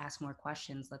amazing. Let's ask more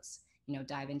questions. Let's,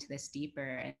 dive into this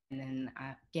deeper. And then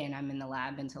again, I'm in the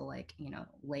lab until like,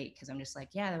 late, because I'm just like,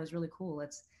 yeah, that was really cool.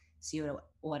 Let's see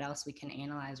what else we can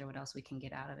analyze or what else we can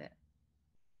get out of it.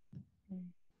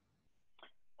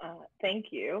 Thank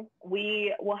you.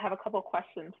 We will have a couple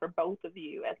questions for both of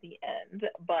you at the end,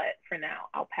 but for now,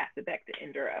 I'll pass it back to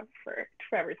Indira for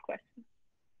Trevor's question.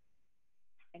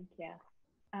 Thank you.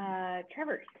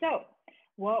 Trevor, so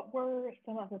what were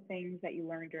some of the things that you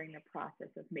learned during the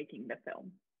process of making the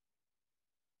film?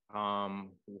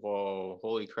 Whoa,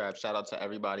 holy crap. Shout out to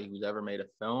everybody who's ever made a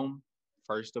film.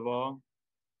 First of all,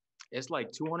 it's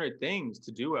like 200 things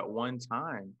to do at one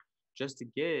time just to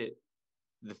get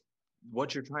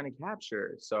what you're trying to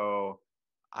capture. So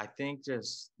I think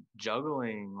just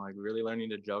juggling, like really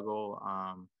learning to juggle.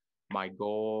 My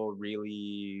goal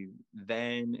really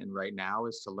then and right now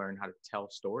is to learn how to tell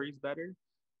stories better.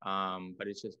 But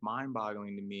it's just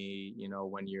mind-boggling to me,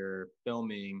 when you're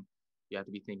filming, you have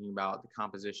to be thinking about the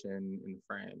composition in the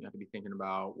frame. You have to be thinking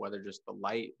about whether just the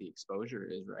light, the exposure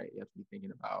is right. You have to be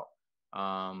thinking about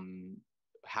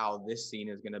how this scene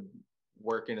is going to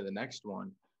work into the next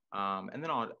one. And then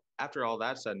after all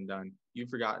that's said and done, you've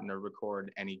forgotten to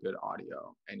record any good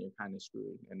audio and you're kind of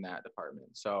screwed in that department.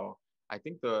 So I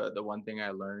think the one thing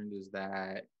I learned is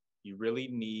that you really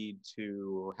need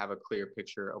to have a clear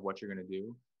picture of what you're going to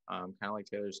do. Kind of like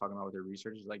Taylor's talking about with her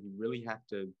research, is like you really have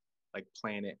to like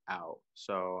plan it out.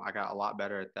 So I got a lot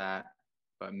better at that.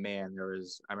 But man,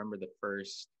 I remember the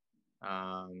first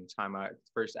after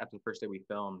the first day we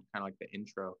filmed, kind of like the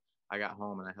intro, I got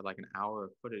home and I had like an hour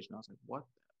of footage and I was like, what?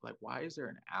 Like, why is there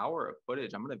an hour of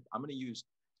footage? I'm gonna use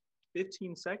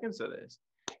 15 seconds of this.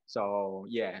 So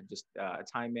yeah, just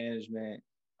time management,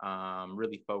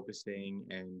 really focusing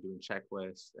and doing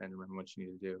checklists and remembering what you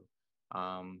need to do.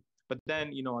 But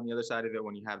then, on the other side of it,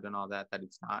 when you have done all that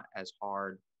it's not as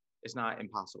hard. It's not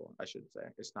impossible, I should say.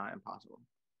 It's not impossible,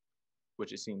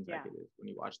 which it seems like it is when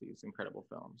you watch these incredible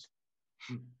films.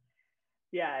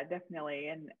 Yeah, definitely.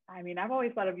 And I mean, I've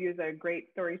always thought of you as a great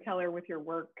storyteller with your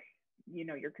work,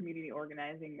 your community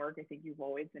organizing work. I think you've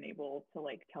always been able to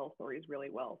like tell stories really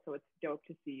well. So it's dope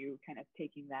to see you kind of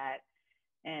taking that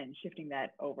and shifting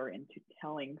that over into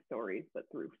telling stories, but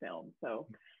through film. So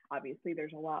obviously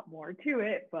there's a lot more to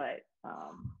it, but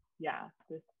yeah,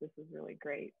 this is really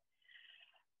great.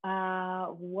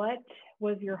 What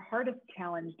was your hardest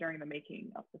challenge during the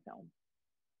making of the film?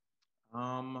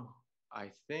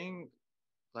 I think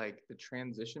like the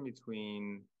transition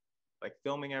between like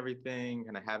filming everything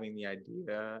and having the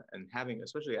idea and having,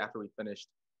 especially after we finished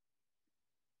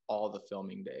all the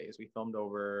filming days, we filmed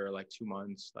over like 2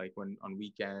 months, like on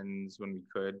weekends when we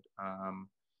could.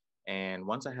 And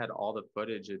once I had all the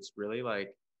footage, it's really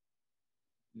like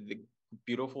the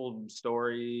beautiful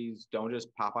stories don't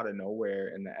just pop out of nowhere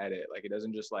in the edit. Like it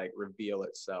doesn't just like reveal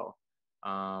itself.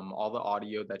 All the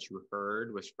audio that you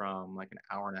heard was from like an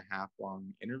hour and a half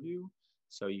long interview.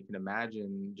 So you can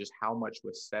imagine just how much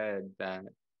was said that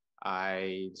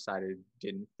I decided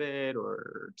didn't fit,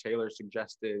 or Taylor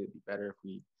suggested it'd be better if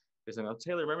we did something else.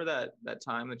 Taylor, remember that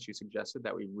time that you suggested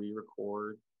that we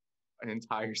re-record an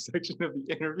entire section of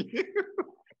the interview?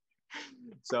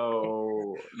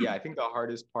 So yeah, I think the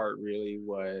hardest part really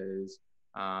was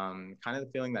kind of the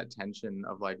feeling, that tension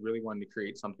of like really wanting to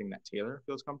create something that Taylor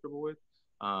feels comfortable with,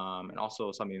 and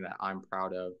also something that I'm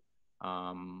proud of,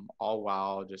 all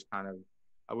while just kind of,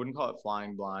 I wouldn't call it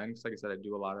flying blind, because like I said, I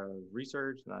do a lot of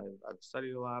research and I've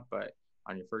studied a lot, but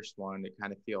on your first one, it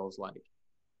kind of feels like,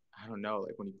 I don't know,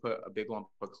 like when you put a big lump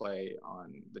of clay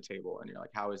on the table and you're like,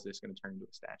 how is this going to turn into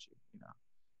a statue,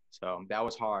 So that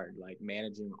was hard, like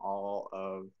managing all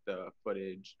of the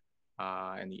footage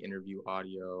and the interview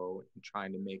audio and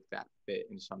trying to make that fit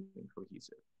in something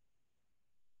cohesive.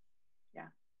 Yeah,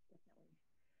 definitely.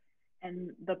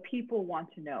 And the people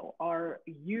want to know, are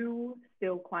you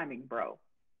still climbing, bro?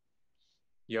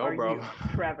 Yo, bro. You,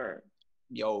 Trevor?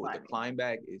 Yo, climbing? The climb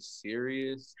back is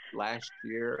serious. Last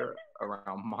year,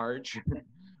 around March,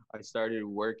 I started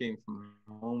working from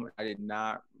home. I did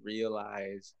not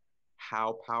realize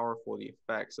how powerful the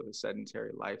effects of a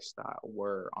sedentary lifestyle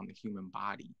were on the human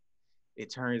body. It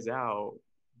turns out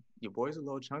your boy's a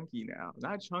little chunky now.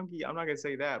 Not chunky, I'm not gonna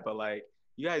say that, but like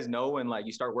you guys know when like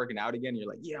you start working out again, you're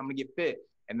like, yeah, I'm gonna get fit.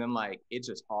 And then like it's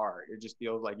just hard. It just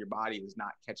feels like your body is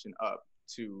not catching up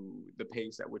to the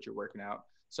pace at which you're working out.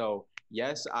 So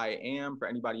yes, I am, for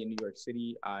anybody in New York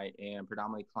City, I am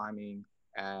predominantly climbing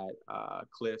at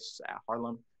cliffs at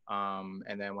Harlem.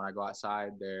 And then when I go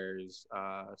outside, there's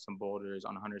some boulders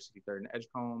on 163rd and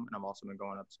Edgecombe. And I've also been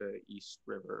going up to East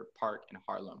River Park in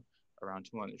Harlem around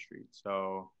 200th Street.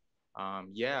 So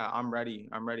yeah, I'm ready.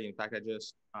 I'm ready. In fact, I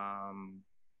just kind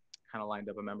of lined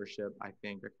up a membership. I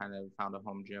think I kind of found a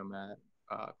home gym at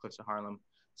Cliffs of Harlem.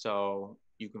 So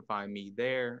you can find me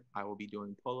there. I will be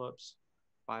doing pull-ups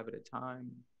 5 at a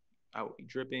time. I will be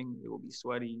dripping. It will be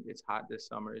sweaty. It's hot this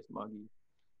summer. It's muggy.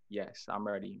 Yes, I'm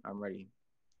ready. I'm ready.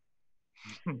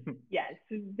 Yes.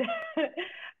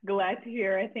 Glad to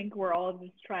hear. I think we're all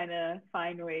just trying to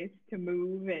find ways to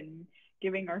move and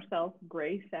giving ourselves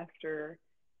grace after,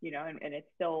 and it's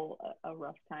still a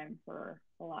rough time for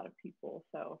a lot of people.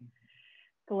 So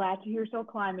glad to hear still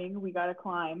climbing. We got to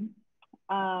climb.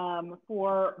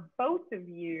 For both of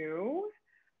you,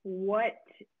 what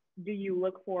do you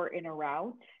look for in a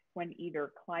route when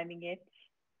either climbing it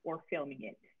or filming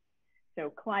it? So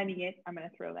climbing it, I'm going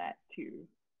to throw that to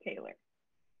Taylor.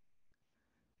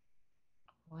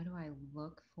 What do I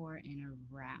look for in a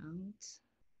route?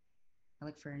 I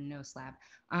look for a no slab.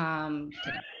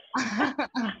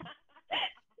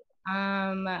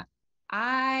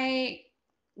 I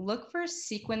look for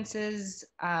sequences.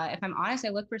 If I'm honest, I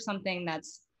look for something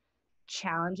that's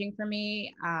challenging for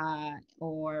me,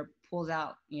 or pulls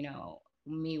out,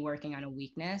 me working on a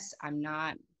weakness. I'm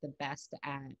not the best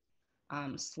at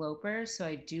slopers, so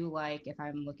I do like if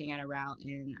I'm looking at a route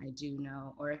and I do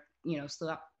know, or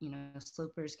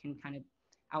slopers can kind of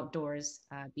outdoors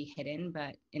be hidden,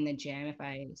 but in the gym, if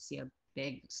I see a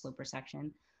big sloper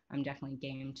section, I'm definitely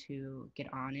game to get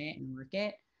on it and work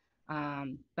it.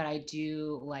 But I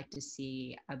do like to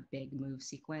see a big move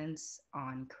sequence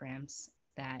on crimps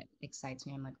that excites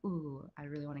me. I'm like, ooh, I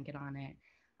really want to get on it,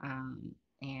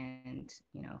 and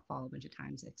fall a bunch of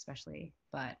times, especially.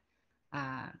 But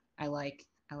I like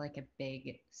a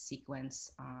big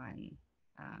sequence on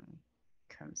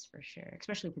crimps for sure,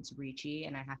 especially if it's reachy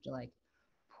and I have to like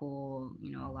pull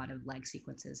a lot of leg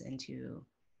sequences into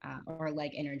or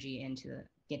leg energy into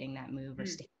getting that move or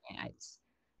staying it. It's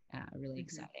really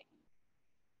exciting.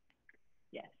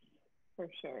 Yes, for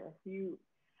sure.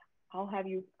 I'll have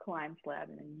you climb slab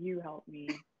and then you help me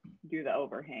do the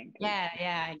overhang. Yeah,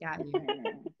 I got you.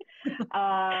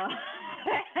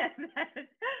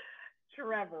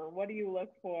 Trevor, what do you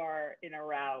look for in a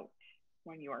route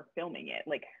when you are filming it?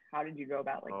 Like, how did you go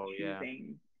about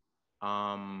choosing?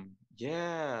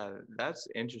 Yeah, that's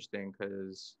interesting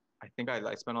because I think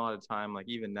I spent a lot of time, like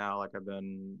even now, like I've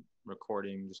been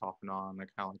recording just off and on, like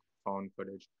kind of like phone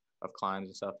footage of climbs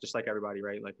and stuff, just like everybody,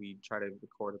 right? Like we try to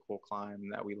record a cool climb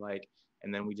that we like,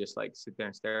 and then we just like sit there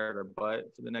and stare at our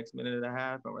butt for the next minute and a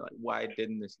half, and we're like, why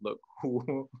didn't this look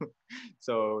cool?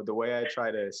 So the way I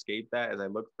try to escape that is I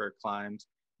look for climbs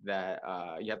that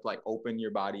you have to like open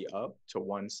your body up to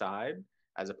one side,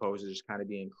 as opposed to just kind of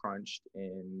being crunched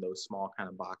in those small kind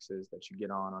of boxes that you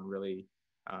get on really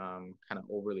kind of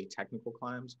overly technical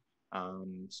climbs. I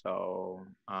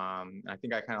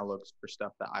think I kind of look for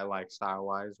stuff that I like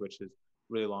style-wise, which is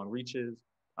really long reaches.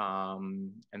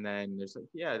 And then there's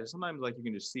there's sometimes like you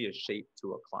can just see a shape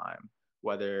to a climb,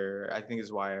 whether I think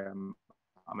is why I'm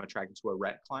attracted to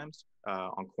arête climbs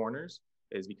on corners,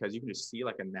 is because you can just see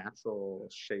like a natural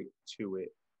shape to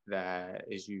it that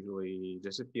is usually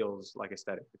just, it feels like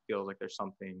aesthetic. It feels like there's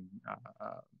something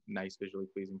nice, visually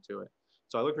pleasing to it.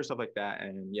 So I look for stuff like that.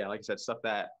 And yeah, like I said, stuff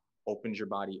that opens your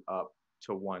body up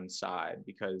to one side,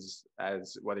 because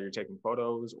as whether you're taking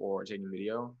photos or taking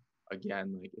video,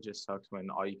 again, like it just sucks when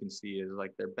all you can see is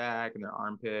like their back and their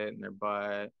armpit and their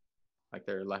butt, like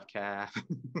their left calf.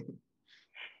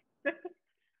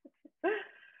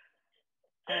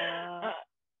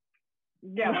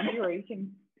 Montero, you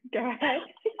can go ahead.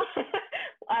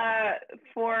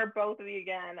 For both of you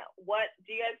again, what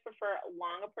do you guys prefer,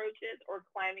 long approaches or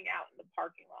climbing out in the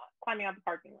parking lot? Climbing out the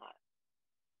parking lot.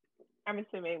 I'm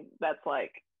assuming that's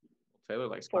like Taylor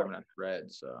likes climbing on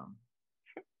thread, so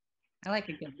I like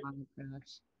a good long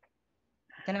approach.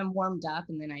 Then I'm warmed up,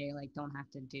 and then I like don't have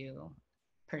to do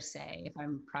per se. If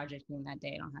I'm projecting that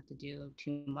day, I don't have to do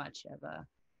too much of a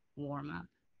warm up.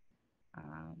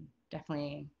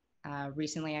 Definitely.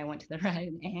 Recently, I went to the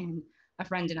Red, and a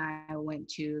friend and I went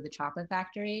to the chocolate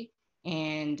factory,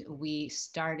 and we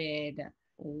started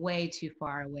way too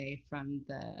far away from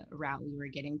the route we were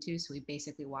getting to. So we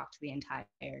basically walked the entire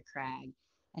crag.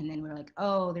 And then we're like,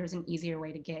 oh, there's an easier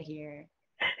way to get here.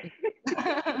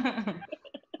 I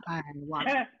walked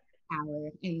an hour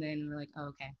and then we're like,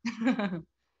 oh, okay.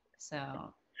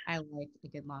 So I like a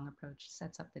good long approach,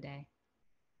 sets up the day.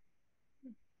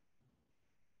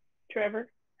 Trevor,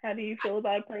 how do you feel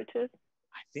about approaches?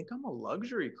 I think I'm a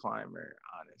luxury climber,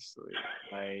 honestly.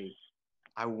 Like,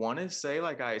 I want to say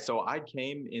so I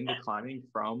came into climbing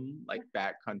from like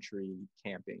backcountry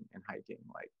camping and hiking,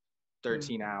 like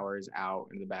 13 hours out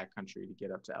in the backcountry to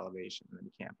get up to elevation and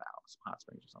then camp out, some hot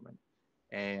springs or something.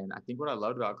 And I think what I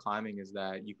loved about climbing is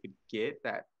that you could get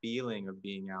that feeling of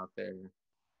being out there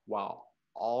while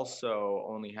also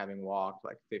only having walked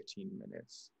like 15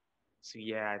 minutes. So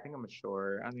yeah, I think I'm a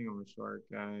short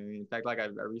guy. In fact, like I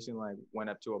recently like went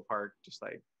up to a park just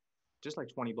like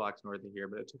 20 blocks north of here,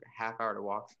 but it took a half hour to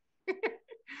walk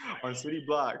on city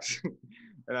blocks.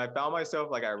 And I found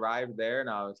myself like I arrived there and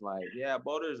I was like, yeah,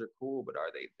 boulders are cool, but are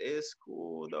they this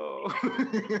cool though?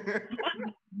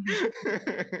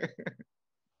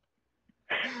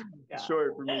 Yeah.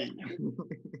 Short for me.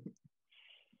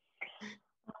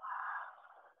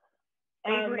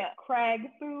 Favorite crag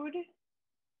food?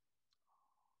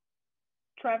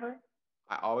 Trevor?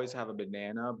 I always have a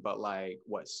banana, but like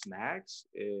what snacks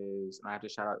is, and I have to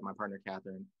shout out my partner,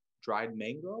 Catherine, dried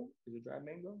mango. Is it dried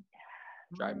mango?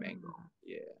 Yeah. Dried mango.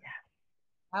 Yeah.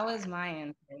 That was my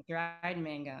answer. Dried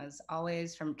mangoes,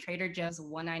 always from Trader Joe's,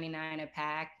 $1.99 a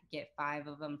pack. Get 5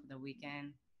 of them for the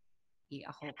weekend. Eat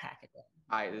a whole pack a day.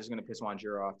 All right, this is gonna piss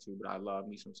Wanjiro off too, but I love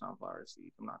me some sunflower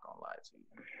seeds. I'm not gonna lie to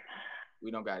you. We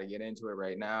don't got to get into it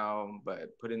right now,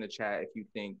 but put in the chat if you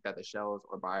think that the shells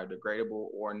are biodegradable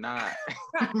or not.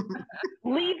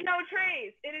 Leave no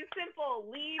trace. It is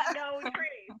simple. Leave no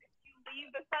trace. If you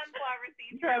leave the sunflower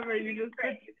seeds, Trevor, you just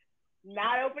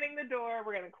not opening the door.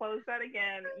 We're gonna close that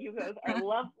again. You guys are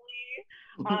lovely.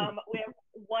 We have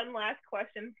one last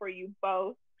question for you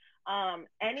both.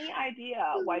 Any idea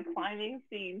why climbing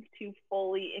seems to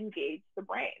fully engage the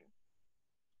brain?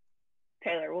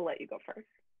 Taylor, we'll let you go first.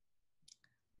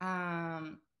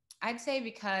 I'd say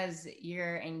because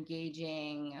you're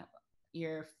engaging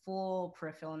your full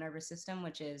peripheral nervous system,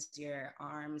 which is your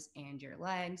arms and your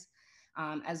legs,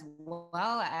 as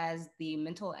well as the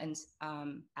mental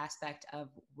aspect of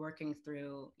working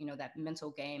through, that mental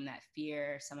game, that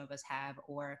fear some of us have,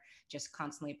 or just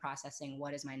constantly processing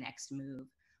what is my next move,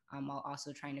 while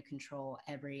also trying to control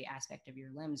every aspect of your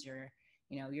limbs.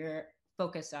 You're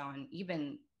focused on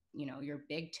even your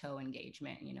big toe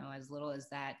engagement, as little as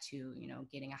that, to,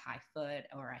 getting a high foot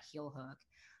or a heel hook,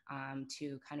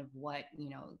 to kind of what,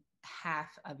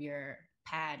 half of your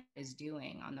pad is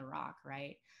doing on the rock,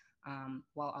 right?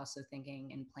 While also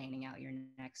thinking and planning out your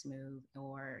next move.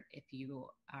 Or if you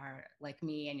are like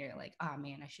me and you're like, oh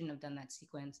man, I shouldn't have done that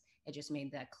sequence. It just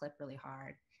made that clip really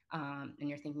hard. And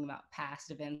you're thinking about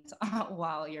past events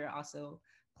while you're also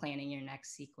planning your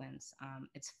next sequence.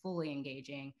 It's fully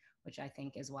engaging, which I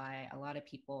think is why a lot of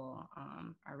people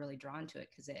are really drawn to it,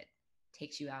 because it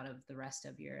takes you out of the rest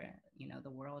of your, the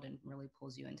world, and really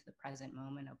pulls you into the present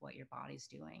moment of what your body's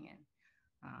doing,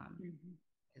 and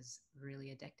is really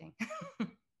addicting.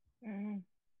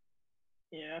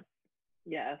 Yeah.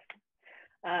 Yes.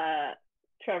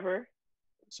 Trevor?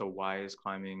 So why is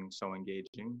climbing so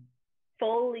engaging?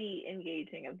 Fully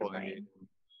engaging of the brain.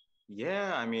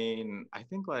 Yeah, I mean, I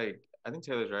think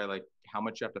Taylor's right, like how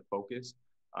much you have to focus.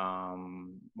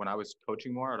 When I was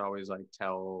coaching more, I'd always like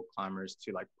tell climbers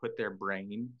to like put their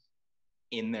brain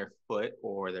in their foot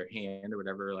or their hand or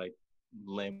whatever like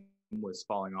limb was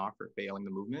falling off or failing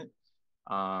the movement.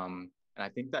 And I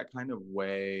think that kind of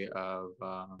way of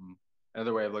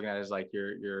another way of looking at it is like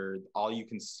you're all you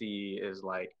can see is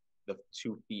like the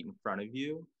 2 feet in front of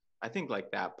you. I think like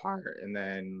that part, and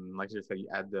then like you said,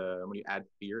 when you add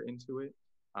fear into it,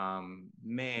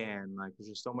 man, like there's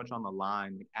just so much on the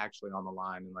line, like actually on the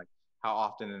line. And like how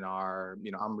often in our,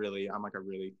 I'm like a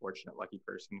really fortunate, lucky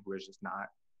person who has just not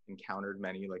encountered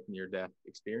many like near-death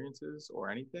experiences or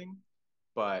anything,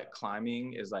 but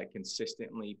climbing is like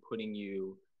consistently putting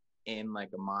you in like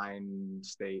a mind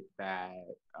state that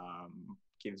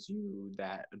gives you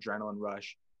that adrenaline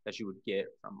rush that you would get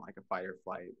from like a fight or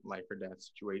flight, life or death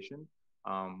situation,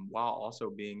 while also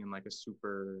being in like a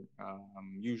super,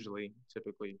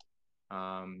 typically,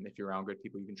 if you're around good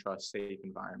people you can trust, safe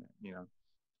environment,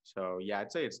 So yeah,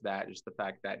 I'd say it's that, just the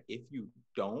fact that if you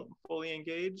don't fully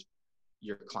engage,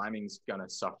 your climbing's gonna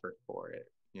suffer for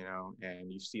it,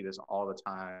 and you see this all the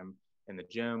time in the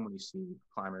gym when you see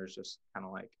climbers just kind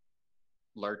of like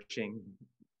lurching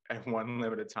at one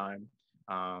limb at a time.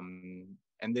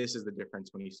 And this is the difference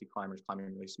when you see climbers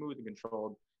climbing really smooth and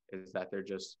controlled, is that they're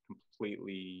just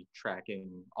completely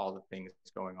tracking all the things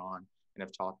going on and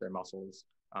have taught their muscles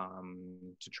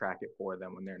to track it for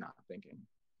them when they're not thinking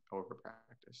over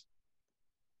practice.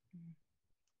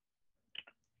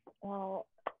 Well,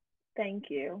 thank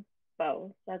you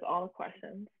both. That's all the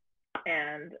questions.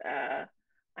 And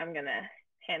I'm going to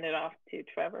hand it off to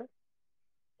Trevor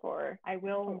for I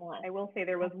will say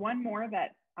there was one more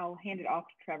that I'll hand it off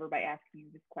to Trevor by asking you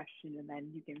this question, and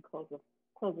then you can close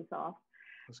us off.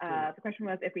 The question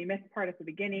was, if we missed part at the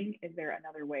beginning, is there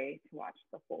another way to watch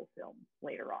the full film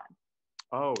later on?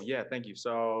 Oh, yeah, thank you.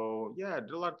 So, yeah, I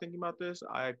did a lot of thinking about this.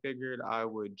 I figured I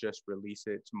would just release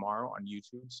it tomorrow on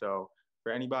YouTube. So,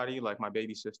 for anybody, like my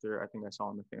baby sister, I think I saw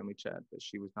in the family chat that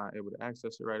she was not able to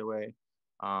access it right away.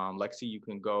 Lexi, you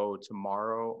can go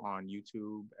tomorrow on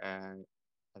YouTube at,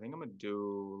 I think I'm going to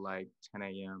do like 10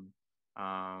 a.m.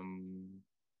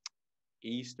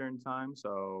 Eastern time,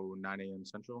 so 9 a.m.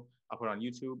 Central. I'll put it on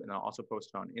YouTube, and I'll also post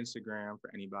it on Instagram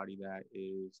for anybody that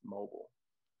is mobile.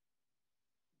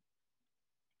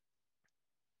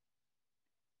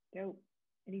 Dope.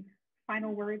 Any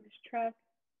final words, Trev?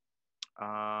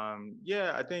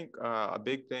 Yeah, I think a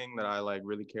big thing that I like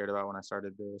really cared about when I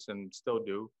started this, and still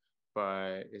do,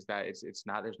 but is that it's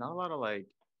not, there's not a lot of like,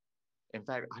 in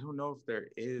fact, I don't know if there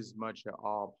is much at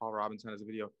all. Paul Robinson has a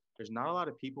video. There's not a lot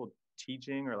of people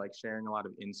teaching or like sharing a lot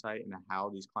of insight into how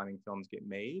these climbing films get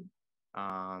made.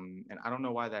 And I don't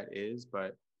know why that is,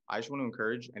 but I just want to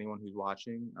encourage anyone who's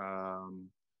watching.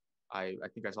 I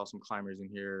think I saw some climbers in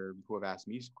here who have asked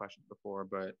me some questions before,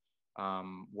 but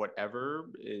whatever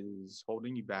is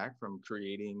holding you back from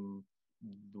creating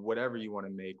whatever you want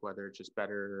to make, whether it's just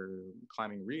better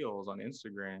climbing reels on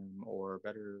Instagram or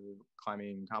better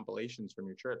climbing compilations from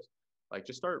your trips, like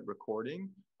just start recording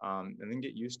and then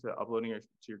get used to uploading it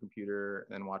to your computer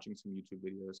and then watching some YouTube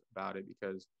videos about it,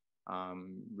 because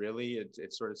really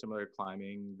it's sort of similar to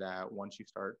climbing, that once you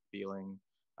start feeling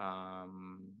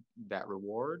that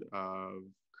reward of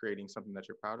creating something that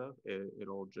you're proud of,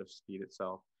 it'll just feed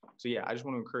itself. So yeah, I just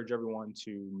want to encourage everyone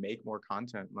to make more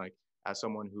content. Like, as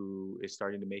someone who is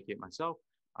starting to make it myself,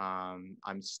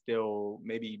 I'm still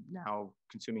maybe now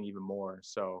consuming even more.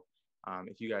 So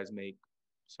if you guys make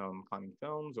some climbing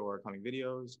films or climbing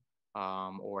videos,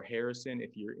 or Harrison,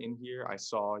 if you're in here, I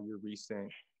saw your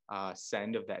recent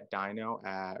send of that dyno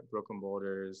at Broken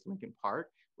Boulders Lincoln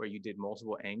Park, where you did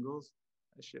multiple angles.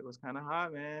 That shit was kind of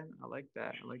hot, man. I like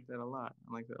that. I like that a lot.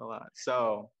 I like that a lot.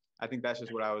 So I think that's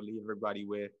just what I would leave everybody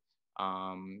with.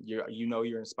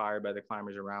 You're inspired by the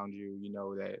climbers around you. You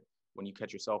know that when you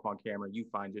catch yourself on camera, you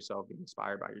find yourself being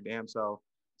inspired by your damn self.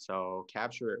 So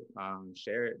capture it,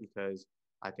 share it, because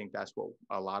I think that's what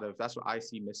I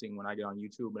see missing when I get on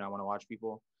YouTube and I want to watch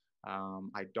people.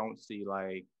 I don't see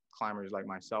like climbers like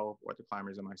myself or the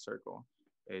climbers in my circle.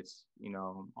 It's,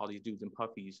 all these dudes and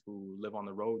puffies who live on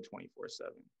the road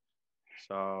 24/7.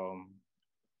 So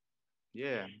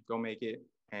yeah, go make it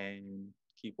and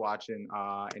keep watching,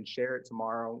 and share it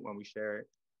tomorrow when we share it.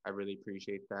 I really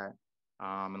appreciate that.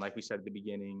 And like we said at the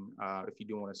beginning, if you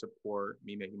do want to support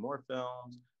me making more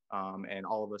films, and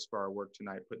all of us for our work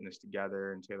tonight putting this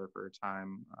together, and Taylor for her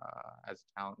time as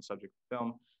a talent and subject of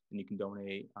film, then you can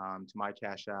donate to my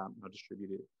Cash App. I'll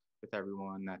distribute it with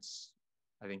everyone. That's,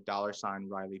 I think,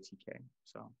 $Riley TK.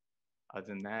 So other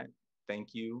than that,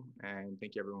 thank you, and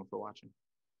thank you everyone for watching.